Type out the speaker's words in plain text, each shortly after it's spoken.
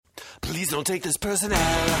Please don't take this person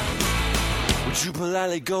out. Would you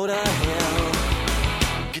politely go to hell?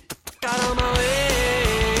 Get the fuck out of my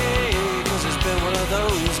way, 'cause it's been one of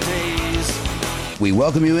those days. We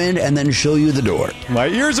welcome you in and then show you the door. My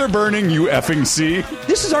ears are burning, you effing see.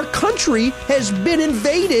 This is our country has been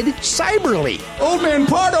invaded cyberly. Old man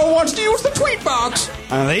Pardo wants to use the tweet box.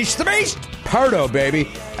 Unleash the beast. Pardo, baby.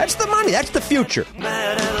 That's the money. That's the future.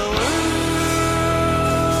 Mad at the world.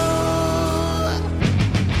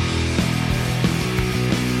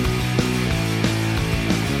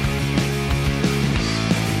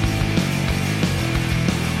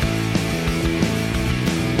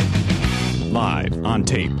 Live on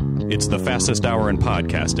tape. It's the fastest hour in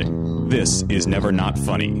podcasting. This is Never Not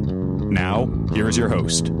Funny. Now, here's your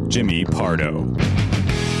host, Jimmy Pardo.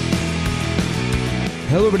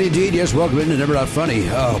 Hello, everybody. Indeed, yes. Welcome into Never Not Funny.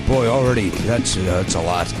 Oh boy, already that's a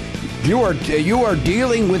lot. You are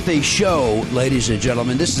dealing with a show, ladies and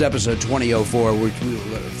gentlemen. This is episode 2004, which we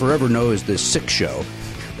will forever know as the sick show.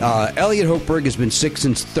 Elliot Hochberg has been sick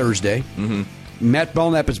since Thursday. Mm-hmm. Matt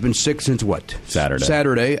Belknap has been sick since what?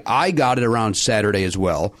 Saturday. I got it around Saturday as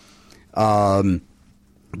well. Gavin,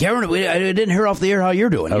 I didn't hear off the air how you're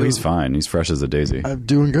doing. Oh, he's fine. He's fresh as a daisy. I'm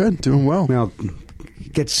doing good. Doing well. Well,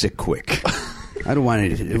 get sick quick. I don't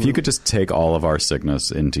want to. If you could just take all of our sickness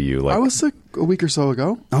into you. Like, I was sick a week or so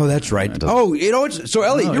ago. Oh, that's right. Oh, you know what? So,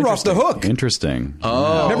 Elliot, you're off the hook. Interesting.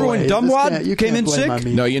 Oh, remember when Dumbwad came in sick?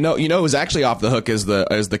 No, you know who was actually off the hook is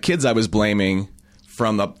the kids I was blaming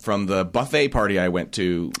from the buffet party I went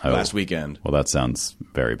to last weekend. Well, that sounds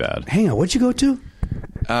very bad. Hang on, what'd you go to?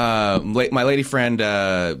 My lady friend,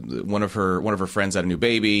 one of her friends had a new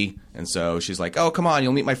baby, and so she's like, "Oh, come on,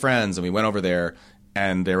 you'll meet my friends." And we went over there,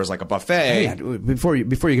 and there was like a buffet. Hey, before you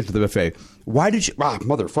get to the buffet, why did you?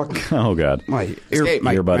 Motherfucker! Oh God, my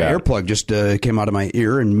earplug just came out of my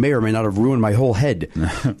ear and may or may not have ruined my whole head.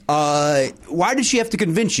 Why did she have to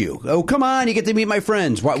convince you? Oh, come on, you get to meet my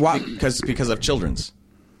friends. Why? Because of children's.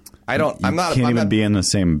 I'm not be in the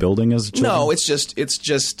same building as children? No, it's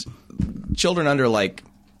just children under like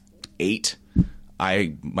 8.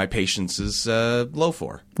 My patience is low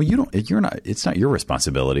for. Well, it's not your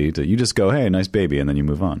responsibility to. You just go, hey, nice baby, and then you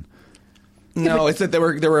move on. No, it's that there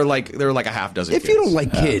were like a half dozen. If kids. you don't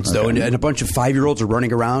like kids though, and a bunch of 5-year-olds are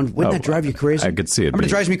running around, wouldn't that drive you crazy? I could see it. It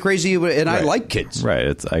drives me crazy, and right. I like kids.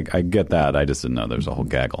 Right. I get that. I just didn't know there's a whole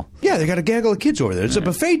gaggle. Yeah, they got a gaggle of kids over there. It's a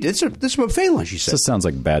buffet. It's a buffet lunch. She said. This sounds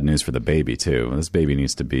like bad news for the baby too. This baby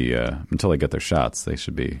needs to be until they get their shots. They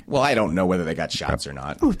should be. Well, I don't know whether they got shots or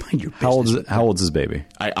not. Oh, mind your business. How old's his baby?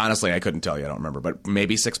 I honestly couldn't tell you. I don't remember, but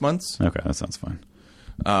maybe 6 months. Okay, that sounds fine.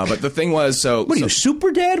 But the thing was, what are you,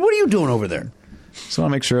 super dad? What are you doing over there? So I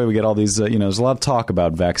want to make sure we get all these, there's a lot of talk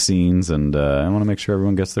about vaccines, and I want to make sure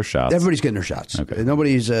everyone gets their shots. Everybody's getting their shots. Okay.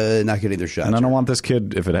 Nobody's not getting their shots. And I don't want this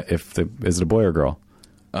kid, is it a boy or girl?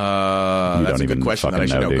 That's a good question that I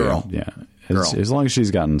should know. Girl. Yeah. Girl. As long as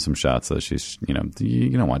she's gotten some shots, so she's, you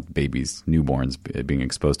don't want babies, newborns being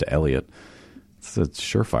exposed to Elliot. It's a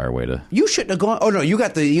surefire way to. You shouldn't have gone. Oh no, you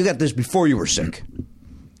got this before you were sick.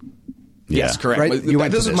 Yes, correct. Right?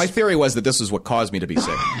 My theory was that this is what caused me to be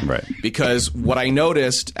sick. Right. Because what I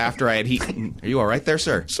noticed after I had eaten... Are you all right there,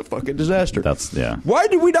 sir? It's a fucking disaster. Why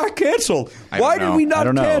did we not cancel? I don't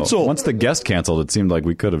know. Cancel? Once the guest canceled, it seemed like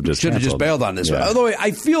we could have just bailed on this. Yeah. Although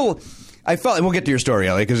I felt, and we'll get to your story,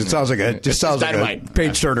 Ellie, because it sounds like a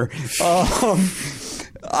page turner.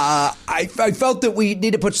 I felt that we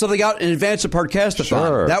need to put something out in advance of Parkastathon.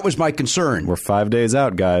 Sure. That was my concern. We're 5 days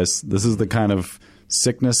out, guys. This is the kind of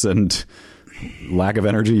sickness and lack of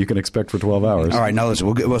energy you can expect for 12 hours. All right, now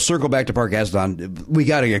listen, we'll circle back to Parkastathon. We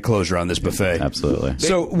got to get closure on this buffet. Absolutely.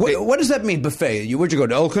 So what does that mean, buffet? Where'd you go,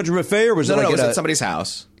 to Old Country Buffet, or was it No, like it was at somebody's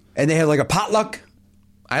house. And they had like a potluck?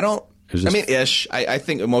 Ish. I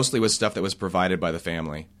think it mostly was stuff that was provided by the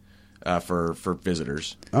family for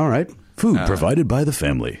visitors. All right. Food provided by the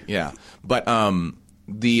family. Yeah. But so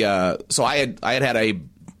I had a,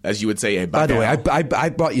 as you would say, a baguette. By the way, I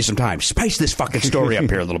bought you some time. Spice this fucking story up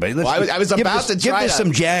here a little bit. Well, I was about to try give us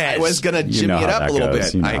some jazz. I was going to jimmy it up a little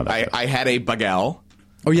bit. I had a baguette.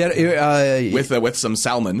 Oh, yeah. With some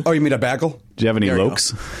salmon. Oh, you mean a bagel? Do you have any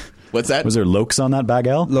lokes? What's that? Was there lokes on that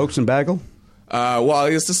baguette? Lokes and bagel? Well,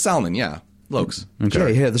 it's the salmon, yeah. Lokes.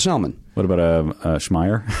 Okay. Yeah, the salmon. What about a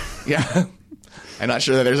schmeyer? Yeah. I'm not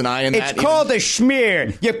sure that there's an I in that. It's called a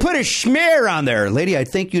schmear. You put a schmear on there. Lady, I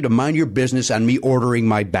thank you to mind your business on me ordering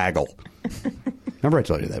my bagel. Remember I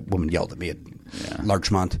told you that woman yelled at me at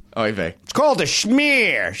Larchmont? Oy vey. It's called a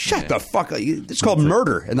schmear. Shut the fuck up. It's called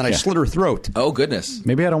murder. And then I slit her throat. Oh, goodness.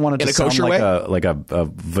 Maybe I don't want it In to a sound kosher like a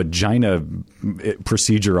vagina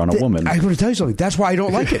procedure on a woman. I'm going to tell you something. That's why I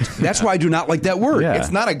don't like it. That's why I do not like that word. Yeah.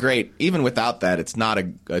 It's not a great, even without that, it's not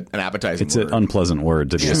an appetizing It's word. an unpleasant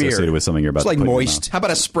word to be associated with something you're about It's like to put in your moist. How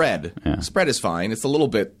about a spread? Yeah. Spread is fine. It's a little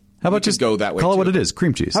bit. How you about could just go that way? call it too. what it is?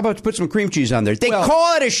 Cream cheese. How about put some cream cheese on there? They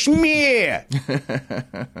call it a schmear.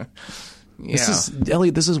 Yeah.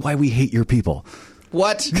 Elliot, this is why we hate your people.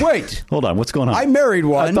 What? Wait. Hold on, what's going on? I married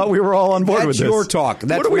one. I thought we were all on board with this. That's your talk.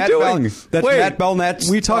 That's what are we Matt doing? That's Wait, Matt Belknap's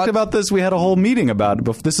we talked thought. about this. We had a whole meeting about it.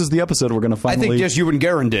 But this is the episode we're going to I finally. think just you and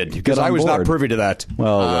Garen did, because on I was not board. privy to that.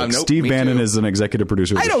 Well, look, nope, Steve me Bannon too. is an executive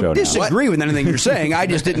producer of I the show don't now. disagree with anything you're saying. I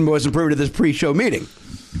just wasn't privy to this pre-show meeting.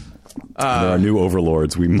 There are new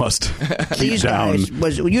overlords. We must keep These down.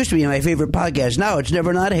 guys used to be my favorite podcast. Now it's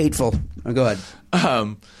never not hateful. Oh, go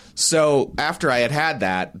ahead. So after I had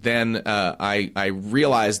that, then I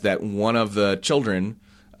realized that one of the children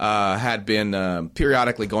had been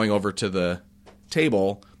periodically going over to the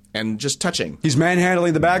table and just touching He's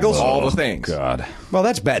manhandling the bagels? all the things. God. Well,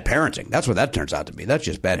 that's bad parenting. That's what that turns out to be. That's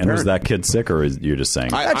just bad And parenting. was that kid sick, or is you just saying?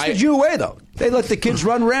 That's the Jew way, though. They let the kids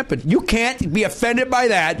run rampant. You can't be offended by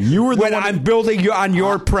that You were the when one- I'm building you on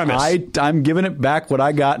your premise. I'm giving it back what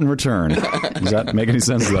I got in return. Does that make any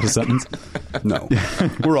sense? Is that a sentence? No.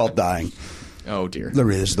 We're all dying. Oh dear.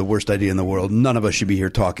 Literally, this is the worst idea in the world. None of us should be here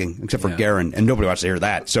talking, except for Garen, and nobody wants to hear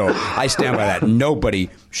that. So I stand by that. Nobody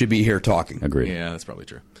should be here talking. Agreed. Yeah, that's probably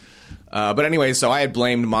true. But anyway, so I had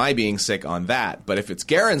blamed my being sick on that. But if it's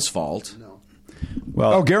Garen's fault,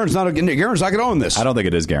 Well, Oh, Garen's not going to own this. I don't think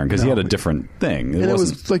it is Garen because he had a different thing. And it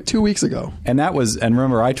wasn't- was like 2 weeks ago. and that was, and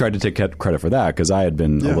remember, I tried to take credit for that because I had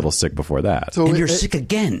been a little sick before that. So And you're it- sick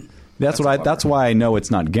again. That's why I know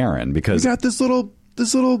it's not Garen because We got this little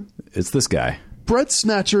it's this guy. bread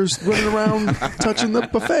snatchers running around touching the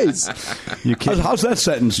buffets. You can't. How's that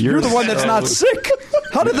sentence? You're You're the one that's so- not sick.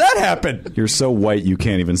 How did that happen? You're so white you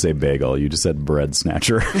can't even say bagel. You just said bread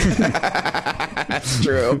snatcher. that's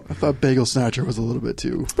true. I thought bagel snatcher was a little bit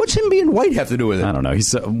too. What's him being white have to do with it? I don't know. He's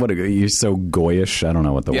so goyish. I don't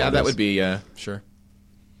know what the Yeah, word that is. would be sure.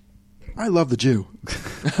 I love the Jew.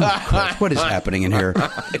 What is happening in here?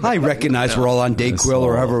 I recognize we're all on Dayquil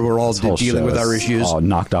or however we're all This whole dealing show with our is issues. all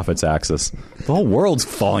knocked off its axis. The whole world's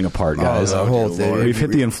falling apart, guys. the whole thing. We've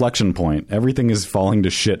hit the inflection point. Everything is falling to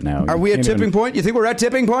shit now. Are You we at can't tipping even- point? You think we're at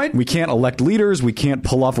tipping point? We can't elect leaders. We can't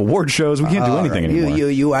pull off award shows. We can't do anything All right. anymore.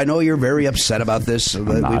 You. I know you're very upset about this,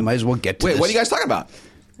 but we not. might as well get to Wait, this. what are you guys talking about?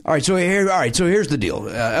 All right, so here's the deal.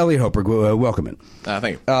 Elliot Hoper, welcome in.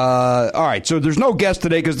 Thank you. All right, so there's no guest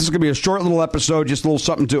today because this is going to be a short little episode, just a little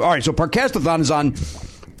something to. All right, so Parkastathon is on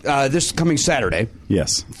this coming Saturday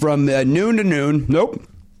Yes. from noon to noon. Nope,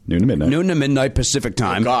 Noon to midnight. noon to midnight Pacific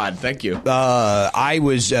time. God, thank you. I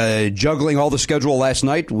was juggling all the schedule last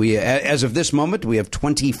night. As of this moment, we have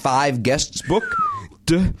 25 guests booked.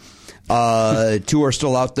 2 are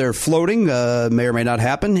still out there floating. May or may not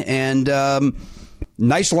happen. And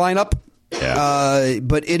nice lineup. Yeah.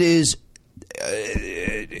 But it is.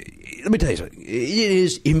 Let me tell you something. It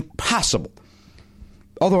is impossible.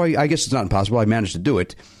 Although I guess it's not impossible. I managed to do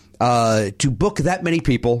it. To book that many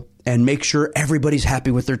people and make sure everybody's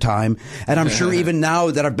happy with their time. And I'm sure even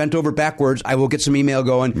now that I've bent over backwards, I will get some email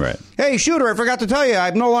going, Right. Hey, Shooter, I forgot to tell you,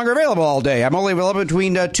 I'm no longer available all day. I'm only available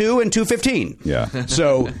between 2 and 2:15. Yeah.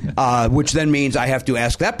 So, which then means I have to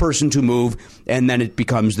ask that person to move, and then it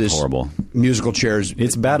becomes this Horrible. musical chairs.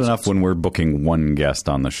 It's bad enough when we're booking one guest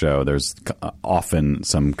on the show. There's often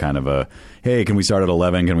some kind of a, hey, can we start at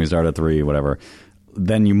 11? Can we start at 3? Whatever.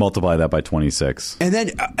 Then you multiply that by 26. And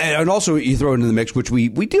then, and also you throw it into the mix, which we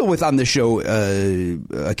deal with on this show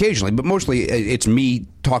occasionally, but mostly it's me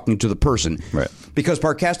talking to the person. Right. Because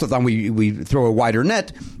Parkastathon, we throw a wider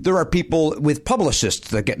net. There are people with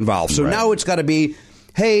publicists that get involved. So Right. now it's got to be,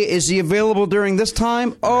 hey, is he available during this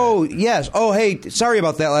time? Oh, yes. Oh, hey, sorry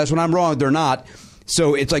about that last one. I'm wrong. They're not.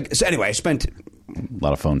 So it's like, so anyway, I spent A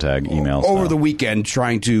lot of phone tag, emails. over stuff. the weekend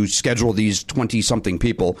trying to schedule these 20-something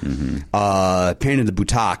people, pain in the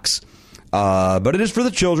buttocks. But it is for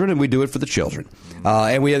the children, and we do it for the children.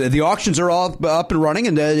 And the auctions are all up and running,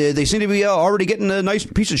 and they seem to be already getting a nice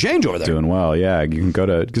piece of change over there. Doing well, yeah. You can go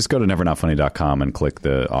to nevernotfunny.com and click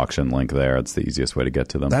the auction link there. It's the easiest way to get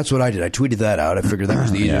to them. That's what I did. I tweeted that out. I figured that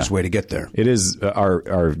was the easiest way to get there. It is our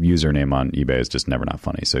username on eBay is just Never Not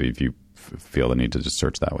Funny. So if you feel the need to just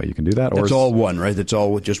search that way, you can do that. That's all one, right? That's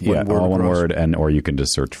all just one word. all one across. word, or you can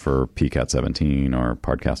just search for PCAT17 or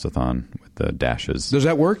Podcastathon with the dashes. Does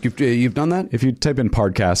that work? You've done that? If you type in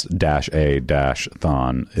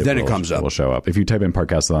podcast-a-thon, Then it comes up. It will show up. If you type in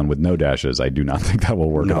podcast-a-thon with no dashes, I do not think that will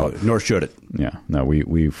work at all. No, nor should it. Yeah. No,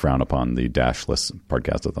 we frown upon the dashless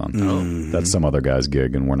podcast-a-thon. That's some other guy's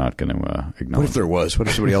gig, and we're not going to acknowledge. What if there was? What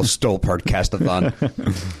if somebody else stole Podcast-a-thon?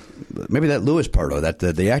 Maybe that Louis Pardo, that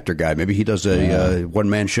the actor guy, maybe he does a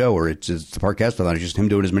one-man show, or it's the Podcast-a-thon. It's just him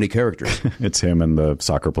doing as many characters. It's him and the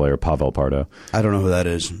soccer player Pavel Pardo. I don't know who that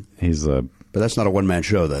is. He's But that's not a one-man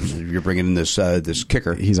show, then. You're bringing in this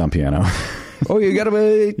kicker. He's on piano. Oh, you got to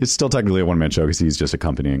be... It's still technically a one-man show because he's just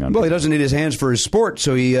accompanying on. Well, he doesn't need his hands for his sport,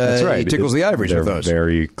 so he That's right. he tickles the ivories They're with those.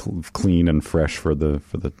 very clean and fresh for the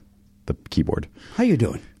keyboard. How you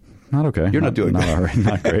doing? Not okay. You're not doing not all right.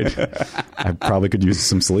 Not great. I probably could use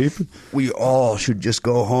some sleep. We all should just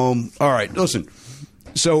go home. All right, listen.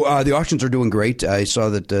 So the auctions are doing great. I saw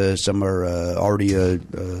that some are already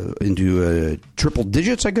into triple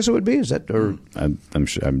digits, I guess it would be. Is that? Or I'm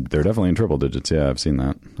sure they're definitely in triple digits. Yeah, I've seen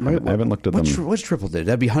that. I haven't looked at them. What's triple digit?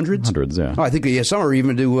 That'd be hundreds? Hundreds, yeah. Oh, I think some are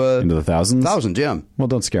even into the thousands? Thousands, yeah. Well,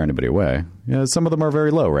 don't scare anybody away. Yeah, some of them are very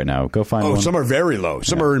low right now. Go find one. Some are very low.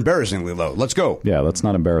 Some are embarrassingly low. Let's go. Yeah, let's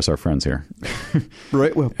not embarrass our friends here.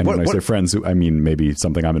 Right. Well, and when I say friends, I mean maybe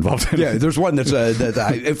something I'm involved in. Yeah, there's one that's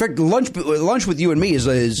in fact, lunch with you and me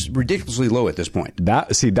is ridiculously low at this point.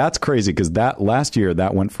 That's crazy because that last year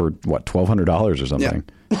that went for what $1,200 or something,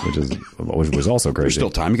 which was also crazy. There's still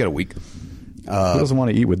time. You got a week. Who doesn't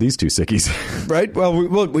want to eat with these two sickies? Right.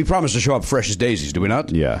 Well, we promised to show up fresh as daisies. Do we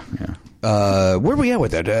not? Yeah. Where are we at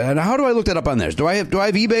with that? And how do I look that up on there? Do I have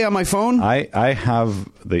eBay on my phone? I have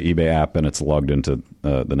the eBay app and it's logged into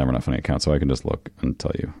the Never Not Funny account, so I can just look and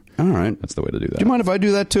tell you. All right. That's the way to do that. Do you mind if I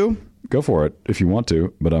do that too? Go for it if you want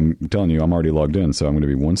to, but I'm telling you, I'm already logged in, so I'm going to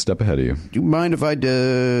be one step ahead of you. Do you mind if I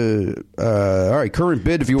all right, current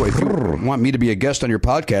bid, if you want me to be a guest on your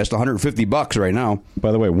podcast, $150 right now.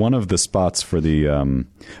 By the way, one of the spots for the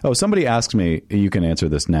somebody asked me, you can answer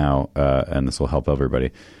this now, and this will help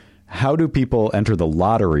everybody. How do people enter the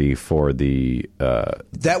lottery for the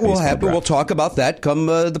that will happen. Draft? We'll talk about that come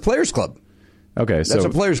the Players Club. Okay, so that's a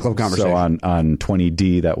Players Club conversation. So on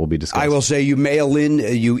 20D, that will be discussed. I will say you mail in,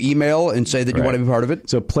 you email, and say that you want to be part of it.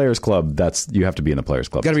 So Players Club, you have to be in the Players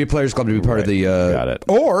Club. Got to be a Players Club to be part of the. Got it.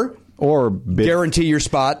 Or guarantee your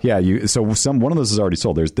spot. Yeah, one of those is already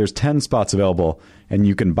sold. There's 10 spots available, and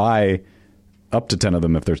you can buy up to 10 of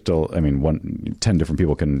them if there's still. 10 different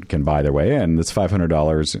people can buy their way in. It's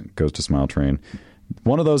 $500. It goes to Smile Train.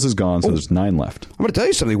 One of those is gone, so there's 9 left. I'm going to tell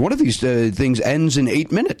you something. One of these things ends in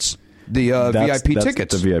 8 minutes. The VIP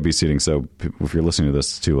tickets. The VIP seating. So if you're listening to this,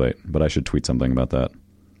 it's too late. But I should tweet something about that.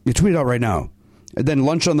 You tweet it out right now. And then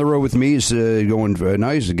Lunch on the Road with me is going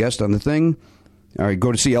nice. A guest on the thing. All right,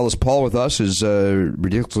 go to see Ellis Paul with us is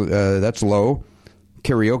ridiculous. That's low.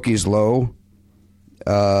 Karaoke is low.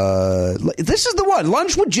 This is the one.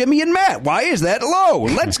 Lunch with Jimmy and Matt. Why is that low?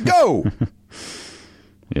 Let's go.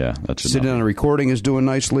 Yeah, that's sitting on a recording is doing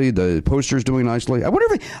nicely. The poster is doing nicely. I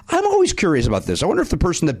wonder I'm always curious about this. I wonder if the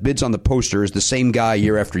person that bids on the poster is the same guy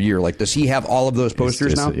year after year. Like, does he have all of those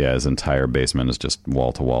posters now? Yeah, his entire basement is just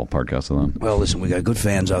wall-to-wall Podcast-a-thon. Well, listen, we got good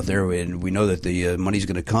fans out there, and we know that the money's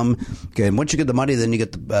going to come. Okay, and once you get the money, then you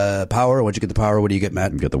get the power. Once you get the power, what do you get,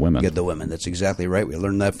 Matt? You get the women. You get the women. That's exactly right. We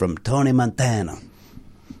learned that from Tony Montana.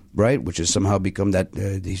 Right, which has somehow become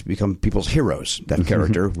he's become people's heroes. That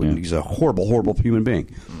character, when he's a horrible, horrible human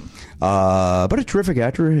being, but a terrific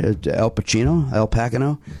actor. Al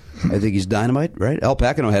Pacino. I think he's dynamite. Right, Al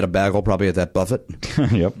Pacino had a bagel probably at that Buffett.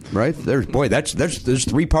 Yep. Right there's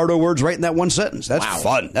 3 Pardo words right in that one sentence. That's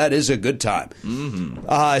fun. That is a good time.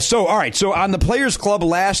 Mm-hmm. So all right. So on the Players Club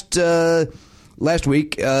last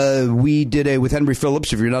week, we did with Henry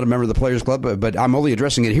Phillips, if you're not a member of the Players Club, but I'm only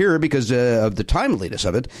addressing it here because of the timeliness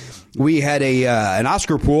of it. We had an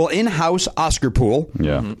Oscar pool, in-house Oscar pool,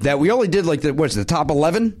 that we only did the top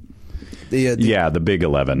 11? The Big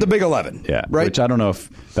 11. The Big 11. Yeah, right? Which I don't know if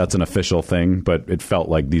that's an official thing, but it felt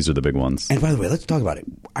like these are the big ones. And by the way, let's talk about it.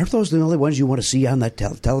 Aren't those the only ones you want to see on that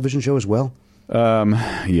television show as well?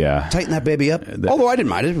 Yeah. Tighten that baby up. Although I didn't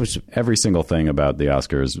mind it. It was every single thing about the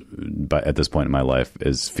Oscars, but at this point in my life,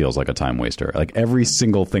 feels like a time waster. Like every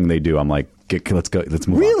single thing they do, I'm like, let's go, let's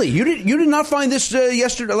move. Really, on. You did not find this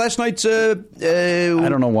last night's? I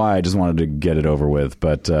don't know why. I just wanted to get it over with.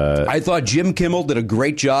 But I thought Jim Kimmel did a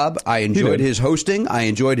great job. I enjoyed his hosting. I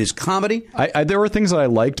enjoyed his comedy. There were things that I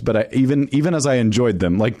liked, but even as I enjoyed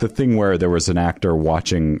them, like the thing where there was an actor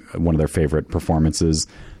watching one of their favorite performances.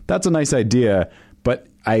 That's a nice idea, but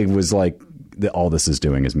I was like, all this is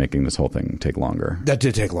doing is making this whole thing take longer. That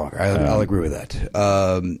did take longer. I'll agree with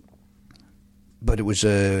that. But it was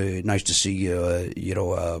nice to see,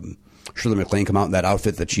 Shirley MacLaine come out in that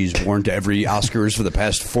outfit that she's worn to every Oscars for the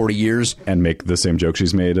past 40 years. And make the same joke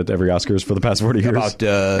she's made at every Oscars for the past 40 years. About,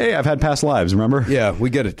 hey, I've had past lives, remember? Yeah, we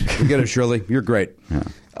get it. We get it, Shirley. You're great. Yeah.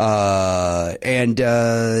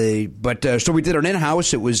 So we did an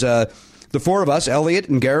in-house. It was the four of us, Elliot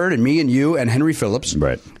and Garrett and me and you and Henry Phillips.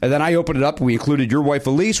 Right. And then I opened it up. We included your wife,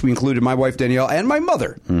 Elise. We included my wife, Danielle, and my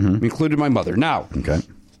mother. Mm-hmm. We included my mother. Now, Okay.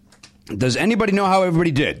 does anybody know how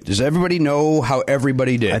everybody did? Does everybody know how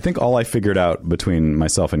everybody did? I think all I figured out between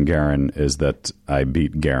myself and Garen is that I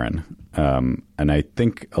beat Garen. And I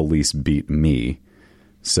think Elise beat me.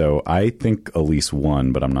 So I think Elise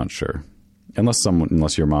won, but I'm not sure.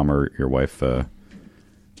 Unless your mom or your wife.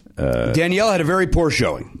 Danielle had a very poor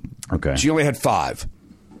showing. Okay. She only had 5.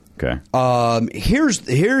 Okay. Here's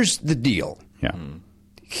the deal. Yeah.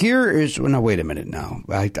 Here is no. Wait a minute now.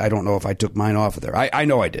 I don't know if I took mine off of there. I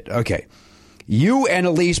know I did. Okay. You and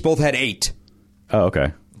Elise both had 8. Oh,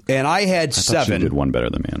 okay. And I had I thought 7. she did one better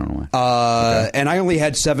than me. I don't know why. And I only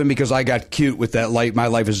had 7 because I got cute with that. My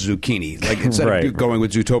life is a zucchini. Like instead of going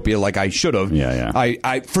with Zootopia, like I should have. Yeah.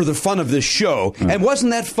 I for the fun of this show. And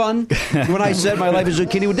wasn't that fun when I said my life is a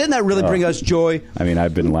zucchini? Didn't that really bring us joy? I mean,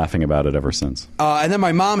 I've been laughing about it ever since. And then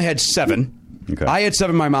my mom had 7. Okay. I had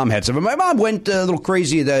 7. My mom had 7. My mom went a little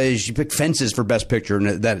crazy. She picked Fences for Best Picture,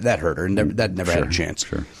 and that hurt her. And that never had a chance.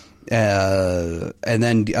 Sure. And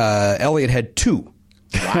then Elliot had 2.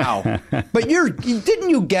 Wow. But didn't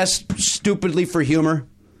you guess stupidly for humor?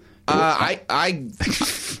 I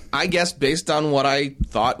guess based on what I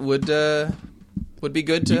thought would be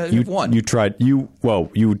good to have won. You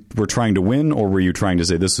were trying to win, or were you trying to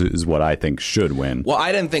say this is what I think should win? Well,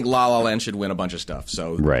 I didn't think La La Land should win a bunch of stuff,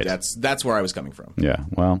 so Right. that's where I was coming from. Yeah,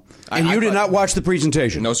 well. And you did not watch the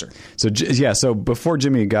presentation? No, sir. So before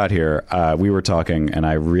Jimmy got here, we were talking, and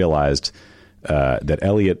I realized that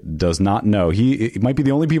Elliot does not know. He might be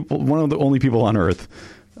one of the only people on Earth,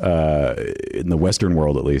 in the Western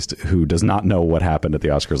world at least, who does not know what happened at the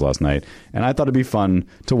Oscars last night. And I thought it'd be fun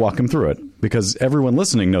to walk him through it, because everyone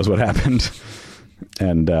listening knows what happened.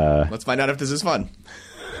 And let's find out if this is fun.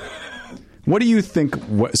 What do you think?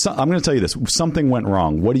 I'm going to tell you this. Something went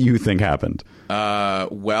wrong. What do you think happened?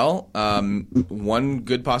 One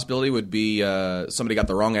good possibility would be somebody got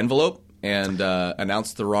the wrong envelope and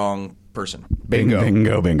announced the wrong person.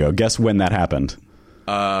 Bingo. Guess when that happened?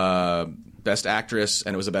 Best actress,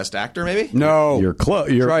 and it was a best actor, maybe? No. You're close.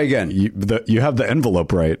 Try again. You have the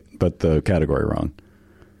envelope right, but the category wrong.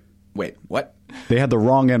 Wait, what? They had the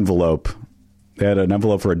wrong envelope. They had an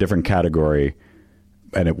envelope for a different category,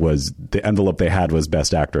 and the envelope they had was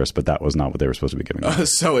best actress, but that was not what they were supposed to be giving.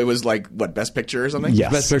 So it was like, what, best picture or something?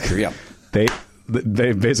 Yes. Best Picture, yeah. They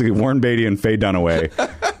basically, Warren Beatty and Faye Dunaway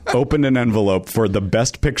opened an envelope for the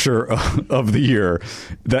best picture of the year,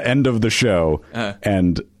 the end of the show,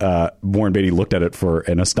 and Warren Beatty looked at it for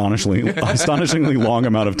an astonishingly long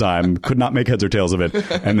amount of time, could not make heads or tails of it,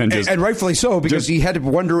 and then just and rightfully so, because he had to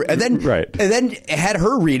wonder, and then had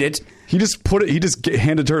her read it. He just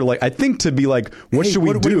handed her, like, I think to be like, what should we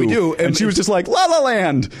do? What do we do? And she was just like, La La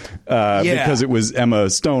Land, because it was Emma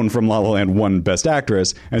Stone from La La Land won Best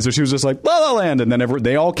Actress, and so she was just like, La La Land, and then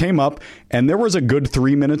they all came up, and there was a good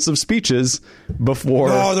 3 minutes of speeches before.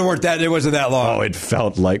 No, there wasn't that long. Oh, it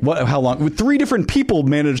felt like how long? 3 different people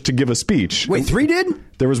managed to give a speech. Wait, 3 did?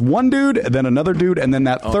 There was one dude, then another dude, and then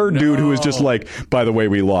that third dude who was just like, by the way,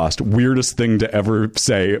 we lost. Weirdest thing to ever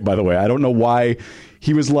say, by the way. I don't know why.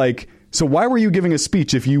 He was like, so why were you giving a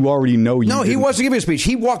speech if you already know you No, he didn't? wasn't giving a speech.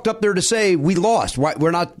 He walked up there to say, we lost. Why,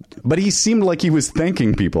 we're not... But he seemed like he was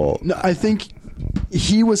thanking people. No, I think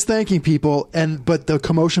he was thanking people, but the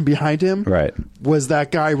commotion behind him was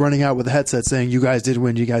that guy running out with a headset saying, you guys did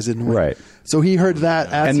win, you guys didn't win. Right. So he heard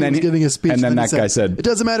that as he was giving his speech. And then that guy said, it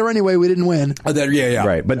doesn't matter anyway, we didn't win. Yeah.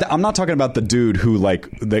 Right. But I'm not talking about the dude who, like,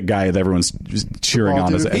 that guy that everyone's cheering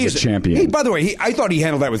on as a champion. By the way, I thought he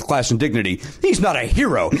handled that with class and dignity. He's not a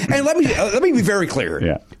hero. And let me be very clear.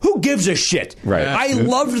 Yeah. Who gives a shit? Right. I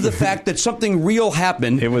loved the fact that something real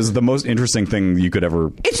happened. It was the most interesting thing you could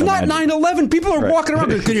ever It's imagine. not 9/11. People are walking around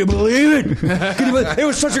going, can you believe it? It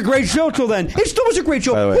was such a great show till then. It still was a great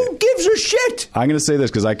show. By the way, Who gives a shit? I'm going to say this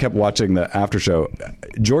because I kept watching the after show.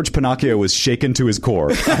 George Pinocchio was shaken to his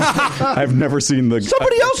core. I've never seen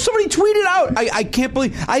Somebody tweeted out. I can't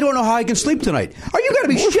believe. I don't know how I can sleep tonight. Are you got to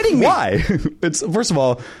be shitting me? Why? It's first of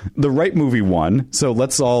all, the right movie won, so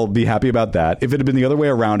let's all be happy about that. If it had been the other way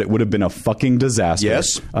around, it would have been a fucking disaster.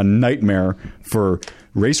 Yes. A nightmare for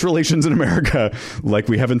race relations in America like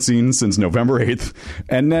we haven't seen since November 8th.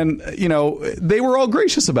 And then, they were all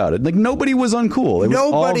gracious about it. Like, nobody was uncool. It was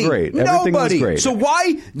all great. Everything was great. So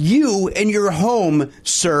why you in your home,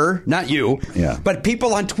 sir, not you, but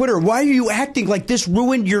people on Twitter, why are you acting like this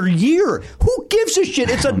ruined your year? Who gives a shit?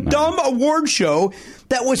 It's a dumb award show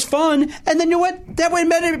that was fun, and then you know what? That way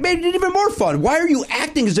made it even more fun. Why are you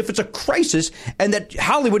acting as if it's a crisis and that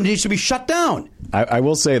Hollywood needs to be shut down? I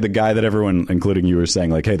will say the guy that everyone, including you, were saying,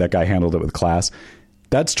 like, hey, that guy handled it with class.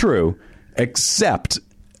 That's true, except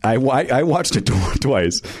I watched it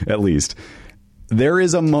twice, at least. There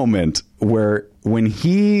is a moment where when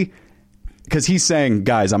because he's saying,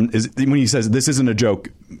 guys, when he says, this isn't a joke,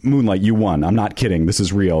 Moonlight, you won. I'm not kidding. This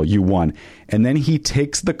is real. You won. And then he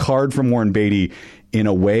takes the card from Warren Beatty in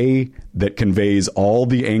a way that conveys all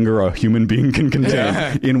the anger a human being can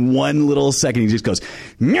contain in one little second. He just goes,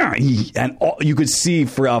 and you could see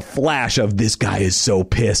for a flash of this guy is so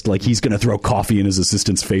pissed, like he's going to throw coffee in his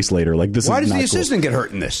assistant's face later. Like this. Why is does not the assistant get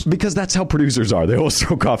hurt in this? Because that's how producers are. They always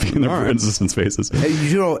throw coffee in their assistants' faces. Hey,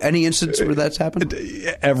 you know any instance where that's happened?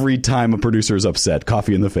 Every time a producer is upset,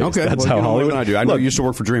 coffee in the face. Okay, that's how Hollywood. I do. I know you used to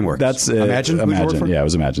work for DreamWorks. That's Imagine. Yeah, it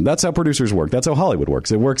was Imagine. That's how producers work. That's how Hollywood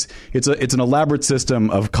works. It works. It's an elaborate system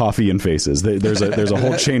of coffee and faces. There's a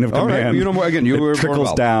whole chain of command. Right. You know more, again, you were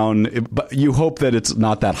trickles down. But you hope that it's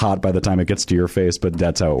not that hot by the time it gets to your face, but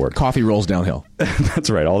that's how it works. Coffee rolls downhill. That's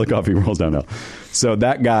right. All the coffee rolls downhill. So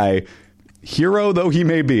that guy, hero though he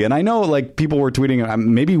may be, and I know like people were tweeting,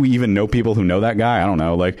 maybe we even know people who know that guy. I don't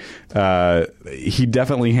know. Like he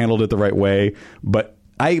definitely handled it the right way, but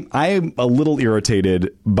I'm a little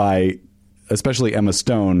irritated by especially Emma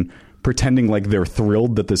Stone pretending like they're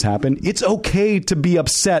thrilled that this happened. It's okay to be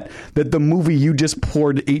upset that the movie you just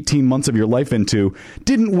poured 18 months of your life into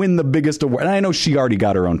didn't win the biggest award. And I know she already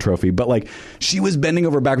got her own trophy, but like she was bending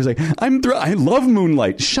over backwards like, I love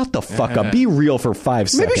Moonlight. Shut the fuck up. Be real for 5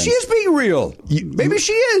 seconds. Maybe she is being real. Maybe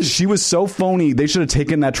she is. She was so phony. They should have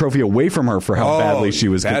taken that trophy away from her for how badly she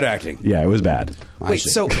was. Bad acting. Yeah, it was bad. Wait,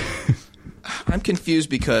 so I'm confused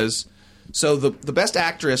because the Best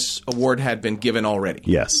Actress award had been given already.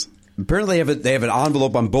 Yes. Apparently they have an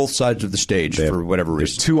envelope on both sides of the stage for whatever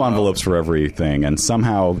reason. There's 2 envelopes for everything, and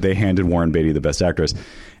somehow they handed Warren Beatty the Best Actress.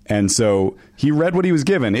 And so he read what he was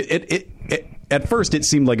given. At first, it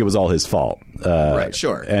seemed like it was all his fault. Right,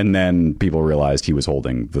 sure. And then people realized he was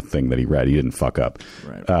holding the thing that he read. He didn't fuck up.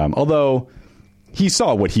 Right. Although he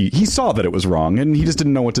saw he saw that it was wrong, and he just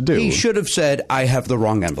didn't know what to do. He should have said, I have the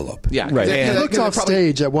wrong envelope. Yeah, right. He looked off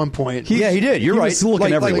stage at one point. He did. You're he right. was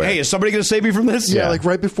looking everywhere. Hey, is somebody going to save me from this? Yeah, like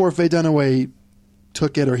right before Faye Dunaway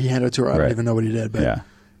took it or he handed it to her. I don't even know what he did, but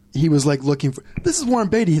he was like looking for. This is Warren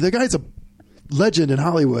Beatty. The guy's a legend in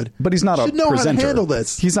Hollywood, but he's not a know presenter. How to handle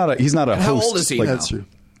this. He's not a host. How old is he now? That's true.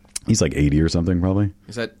 He's like 80 or something, probably.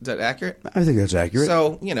 Is that accurate? I think that's accurate.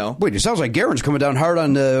 So wait, it sounds like Garen's coming down hard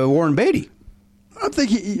on Warren Beatty. I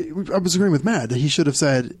think I was agreeing with Matt that he should have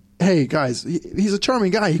said, "Hey guys, he's a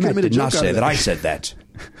charming guy. He could have made a joke out of it." Not say that I said that.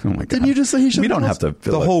 Oh my God! Didn't you just say he should? We don't have to.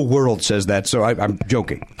 The whole world says that, so I'm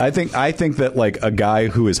joking. I think that like a guy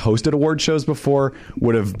who has hosted award shows before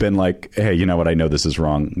would have been like, "Hey, you know what? I know this is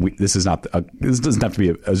wrong. This doesn't have to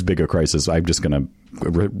be as big a crisis. I'm going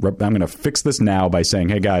to fix this now by saying,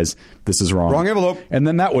 hey guys, this is wrong. Wrong envelope. And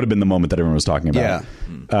then that would have been the moment that everyone was talking about. Yeah.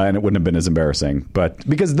 And it wouldn't have been as embarrassing. But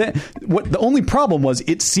because then the only problem was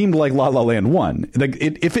it seemed like La La Land won. Like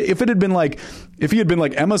if he had been like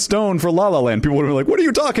Emma Stone for La La Land, people would have been like, what are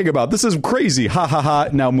you talking about? This is crazy. Ha ha ha.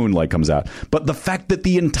 Now Moonlight comes out. But the fact that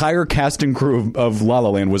the entire cast and crew of La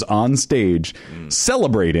La Land was on stage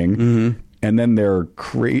celebrating, and then they're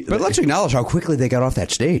crazy. But let's acknowledge how quickly they got off that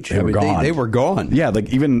stage. They were gone. They were gone. Yeah, like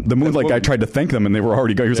even the Moonlight guy tried to thank them, and they were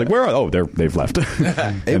already gone. He was like, "Where are? Oh, they've left,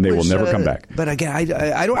 and they will never come back." But again,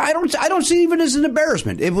 I don't see it even as an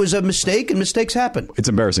embarrassment. It was a mistake, and mistakes happen. It's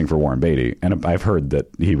embarrassing for Warren Beatty, and I've heard that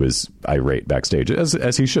he was irate backstage,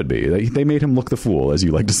 as he should be. They made him look the fool, as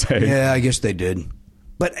you like to say. Yeah, I guess they did.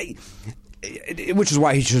 But which is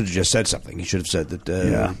why he should have just said something. He should have said that.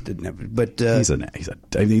 Didn't have, but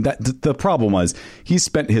I mean, the problem was he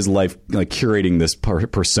spent his life like curating this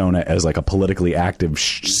persona as like a politically active,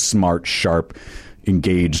 smart, sharp,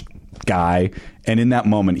 engaged guy, and in that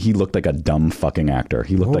moment he looked like a dumb fucking actor.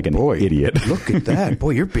 He looked like an idiot. Look at that.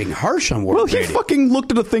 Boy, you're being harsh on Warren Beatty. Well, he fucking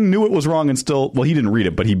looked at a thing, knew it was wrong, and still, well, he didn't read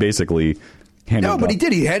it, but he basically No, but he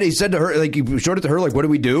did. He said to her, like, he showed it to her, like, what do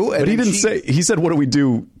we do? And but he didn't say. He said, "What do we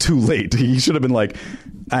do?" Too late. He should have been like,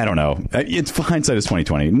 I don't know. It's hindsight is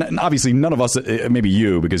 20/20. Obviously, none of us, maybe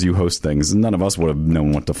you, because you host things, none of us would have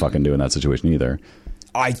known what to fucking do in that situation either.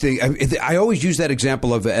 I think I always use that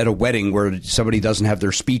example of at a wedding where somebody doesn't have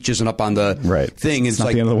their speech isn't up on the thing. It's not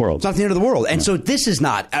like, the end of the world. It's not the end of the world. And so this is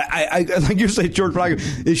not. I like you say, George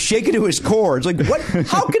Prager is shaken to his core. It's like, what?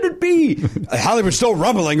 How can it be? Hollywood's still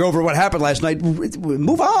rumbling over what happened last night.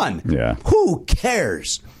 Move on. Yeah. Who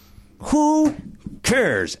cares? Who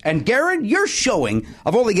cares? And Garrett, your showing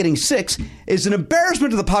of only getting 6 is an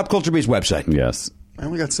embarrassment to the Pop Culture Beast website. Yes. I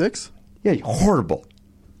only got 6? Yeah, horrible.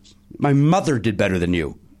 My mother did better than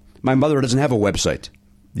you. My mother doesn't have a website.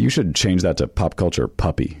 You should change that to Pop Culture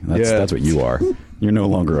Puppy. That's what you are. You're no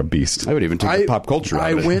longer a beast. I would even take the pop culture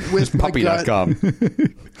out of it. I went with puppy.com.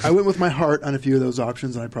 I went with my heart on a few of those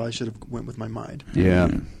options, and I probably should have went with my mind. Yeah.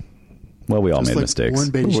 Well, we all Just made like mistakes.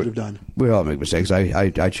 Warren Beatty should have done. We all make mistakes.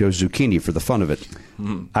 I chose zucchini for the fun of it.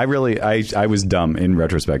 I was dumb. In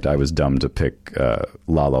retrospect, I was dumb to pick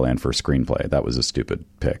La La Land for screenplay. That was a stupid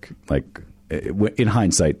pick. Like, in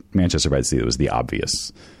hindsight, Manchester by the Sea was the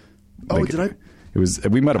obvious. Oh, like, did I? It was.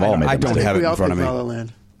 We might have all made. I don't have it in front of me. La La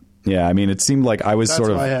Land. Yeah, I mean, it seemed like I was That's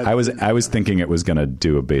sort of. why I was thinking it was going to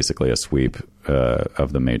do basically a sweep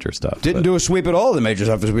of the major stuff. Didn't do a sweep at all of the major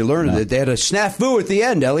stuff, as we learned. No. They had a snafu at the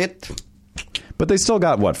end, Elliot. But they still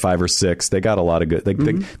got, 5 or 6? They got a lot of good.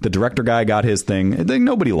 The director guy got his thing.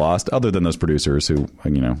 Nobody lost, other than those producers who,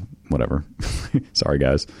 whatever. Sorry,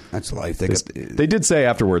 guys. That's life. They did say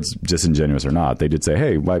afterwards, disingenuous or not, they did say,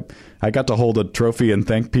 hey, I got to hold a trophy and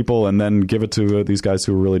thank people and then give it to these guys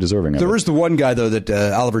who were really deserving of it. There was the one guy, though, that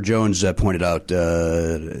Oliver Jones pointed out,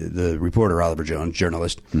 the reporter Oliver Jones,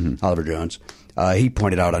 journalist Oliver Jones. He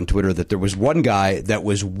pointed out on Twitter that there was one guy that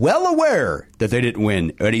was well aware that they didn't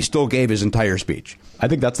win, but he still gave his entire speech. I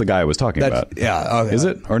think that's the guy I was talking about. Yeah. Is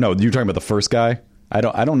it? Or no, you're talking about the first guy? I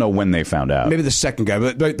don't know when they found out. Maybe the second guy,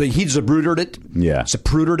 but he zaprudered it. Yeah.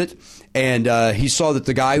 Zaprudered it. And he saw that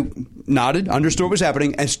the guy nodded, understood what was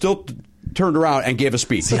happening, and still turned around and gave a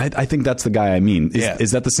speech. See, I think that's the guy I mean.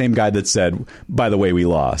 Is that the same guy that said, by the way, we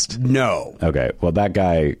lost? No. Okay. Well, that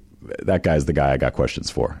guy's the guy I got questions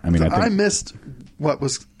for. I mean, I missed what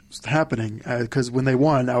was happening because when they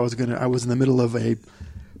won, I was in the middle of a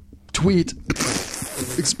tweet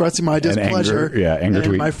expressing my displeasure. Anger and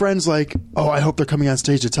tweet. My friend's like, "Oh, I hope they're coming on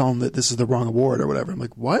stage to tell them that this is the wrong award or whatever." I'm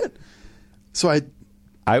like, "What?" So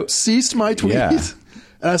I ceased my tweet. Yeah.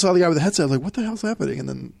 And I saw the guy with the headset. I was like, "What the hell's happening?" And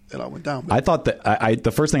then it all went down. I thought that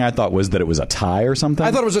the first thing I thought was that it was a tie or something.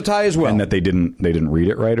 I thought it was a tie as well, and that they didn't read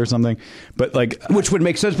it right or something. But which would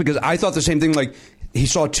make sense because I thought the same thing. Like he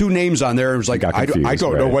saw 2 names on there. It was like I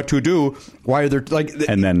don't know what to do. Why are there like?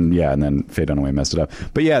 And then Faye Dunaway messed it up.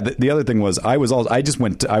 But yeah, the other thing was I was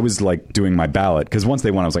like doing my ballot because once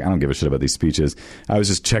they won, I was like, I don't give a shit about these speeches. I was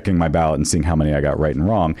just checking my ballot and seeing how many I got right and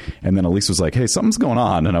wrong. And then Elise was like, hey, something's going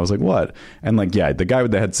on, and I was like, what? And the guy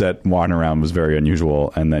with the headset walking around was very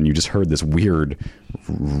unusual. And then you just heard this weird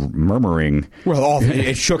murmuring. Well,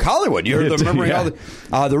 it shook Hollywood. You heard the murmuring.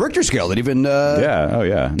 Yeah. The Richter scale that even. Oh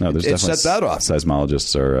yeah. No, there's definitely set that off.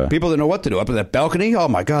 Seismologists are people that know what to do up in that balcony. Oh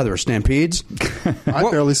my God, there were stampedes. I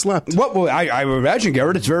barely slept. I imagine,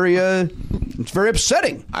 Garrett, it's very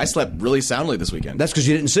upsetting. I slept really soundly this weekend. That's because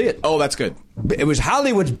you didn't see it. Oh, that's good. It was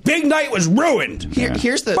Hollywood's big night was ruined.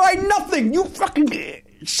 Here's the by nothing. You fucking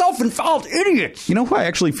self-involved idiots. You know who I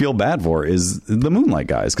actually feel bad for is the Moonlight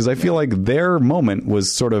guys because I feel like their moment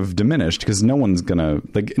was sort of diminished because no one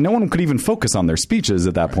could even focus on their speeches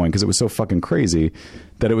at that point because it was so fucking crazy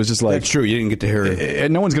that it was just like that's true. You didn't get to hear it.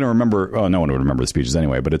 And no one's going to remember. Oh, no one would remember the speeches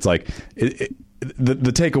anyway. But it's like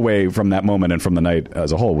the takeaway from that moment and from the night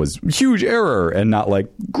as a whole was huge error and not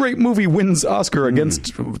like great movie wins Oscar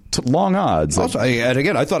against long odds. Also, and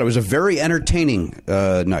again, I thought it was a very entertaining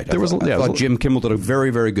night. I thought Jim Kimmel did a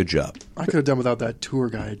very, very good job. I could have done without that tour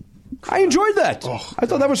guide. I enjoyed that. I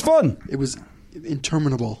thought that was fun. It was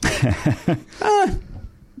interminable.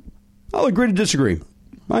 I'll agree to disagree.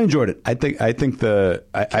 I enjoyed it. I think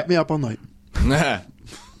kept me up all night.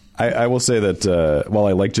 I will say that while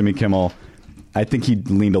I like Jimmy Kimmel, I think he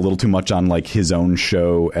leaned a little too much on like his own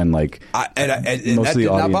show and like most that did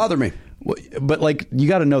not bother me. But like you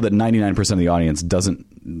got to know that 99% of the audience doesn't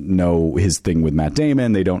know his thing with Matt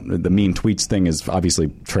Damon. They don't. The mean tweets thing is obviously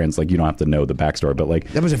like you don't have to know the backstory. But like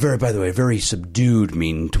that was by the way, very subdued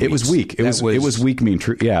mean tweets. It was weak. It was weak mean.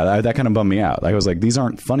 Yeah, that kind of bummed me out. I was like, these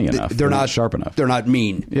aren't funny enough. They're not sharp enough. They're not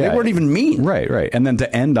mean. Yeah. They weren't even mean. Right. And then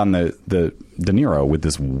to end on the De Niro with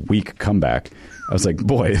this weak comeback, I was like,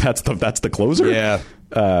 boy, that's the closer. Yeah.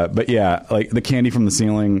 But yeah, like the candy from the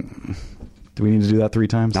ceiling. Do we need to do that 3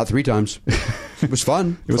 times? Not 3 times. It was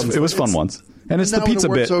fun. It was fun once. And it's the pizza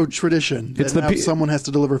bit. So tradition. It's someone has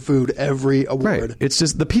to deliver food every award. Right. It's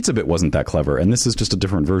just the pizza bit wasn't that clever, and this is just a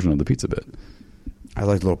different version of the pizza bit. I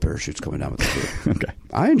like little parachutes coming down with the food. Okay.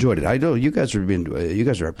 I enjoyed it. I know you guys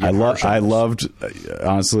are I loved,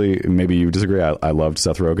 honestly, maybe you disagree. I loved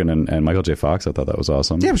Seth Rogen and Michael J. Fox. I thought that was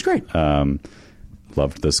awesome. Yeah, it was great.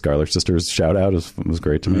 Loved the Scarlet Sisters shout out. It was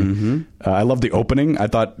great to me. Mm-hmm. I loved the opening. I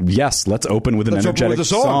thought, yes, let's open with an energetic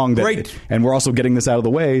song. Great. And we're also getting this out of the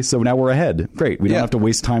way, so now we're ahead. Great. We don't have to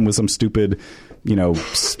waste time with some stupid,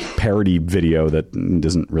 parody video that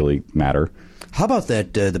doesn't really matter. How about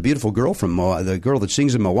that? The beautiful girl from the girl that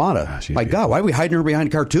sings in Moana. My God, why are we hiding her behind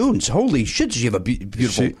cartoons? Holy shit! Does she have a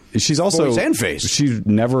beautiful? She's also voice and face. She's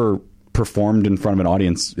never performed in front of an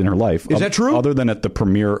audience in her life. Is that true? Other than at the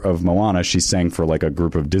premiere of Moana, she sang for like a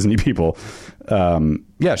group of Disney people.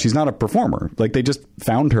 She's not a performer. Like they just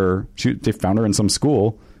found her. They found her in some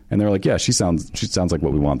school, and they're like, yeah, she sounds like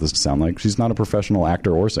what we want this to sound like. She's not a professional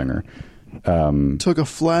actor or singer. Took a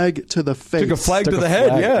flag to the face. Took a flag to the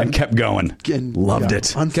head, and kept going. Loved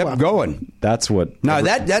it. Kept going. That's what. No,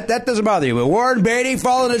 that doesn't bother you. But Warren Beatty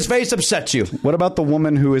falling on his face upsets you. What about the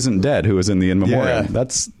woman who isn't dead, who is in the In Memoriam? Yeah.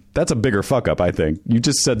 That's a bigger fuck up, I think. You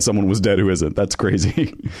just said someone was dead who isn't. That's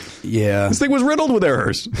crazy. Yeah, this thing was riddled with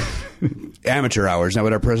errors. Amateur hour. Is that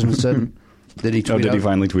what our president said? Did he tweet out? Did he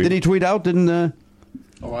finally tweet? Did he tweet out? Didn't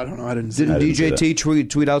I don't know. I didn't. Didn't DJT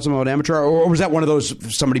tweet out something about amateur hour? Or was that one of those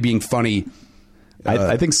somebody being funny?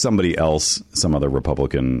 I think somebody else, some other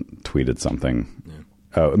Republican, tweeted something.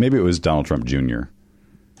 Yeah. Maybe it was Donald Trump Jr.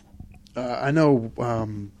 I know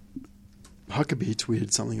Huckabee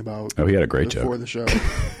tweeted something about. Oh, he had a great joke before the show.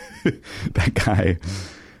 That guy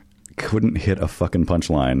couldn't hit a fucking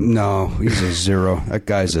punchline. No, he's a zero. That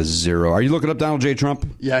guy's a zero. Are you looking up Donald J. Trump?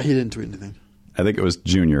 Yeah, he didn't tweet anything. I think it was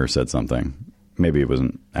Jr. said something. Maybe it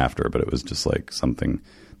wasn't after, but it was just like something,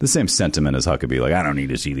 the same sentiment as Huckabee. Like, I don't need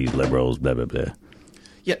to see these liberals, blah, blah, blah.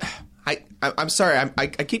 Yeah, I'm sorry. I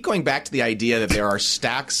keep going back to the idea that there are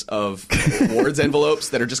stacks of awards envelopes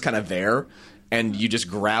that are just kind of there, and you just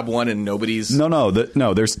grab one and nobody's... No.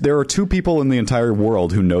 There are two people in the entire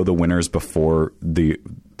world who know the winners before the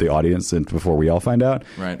audience and before we all find out.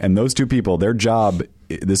 Right. And those two people, their job,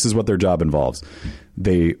 this is what their job involves.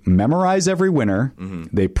 They memorize every winner.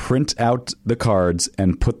 Mm-hmm. They print out the cards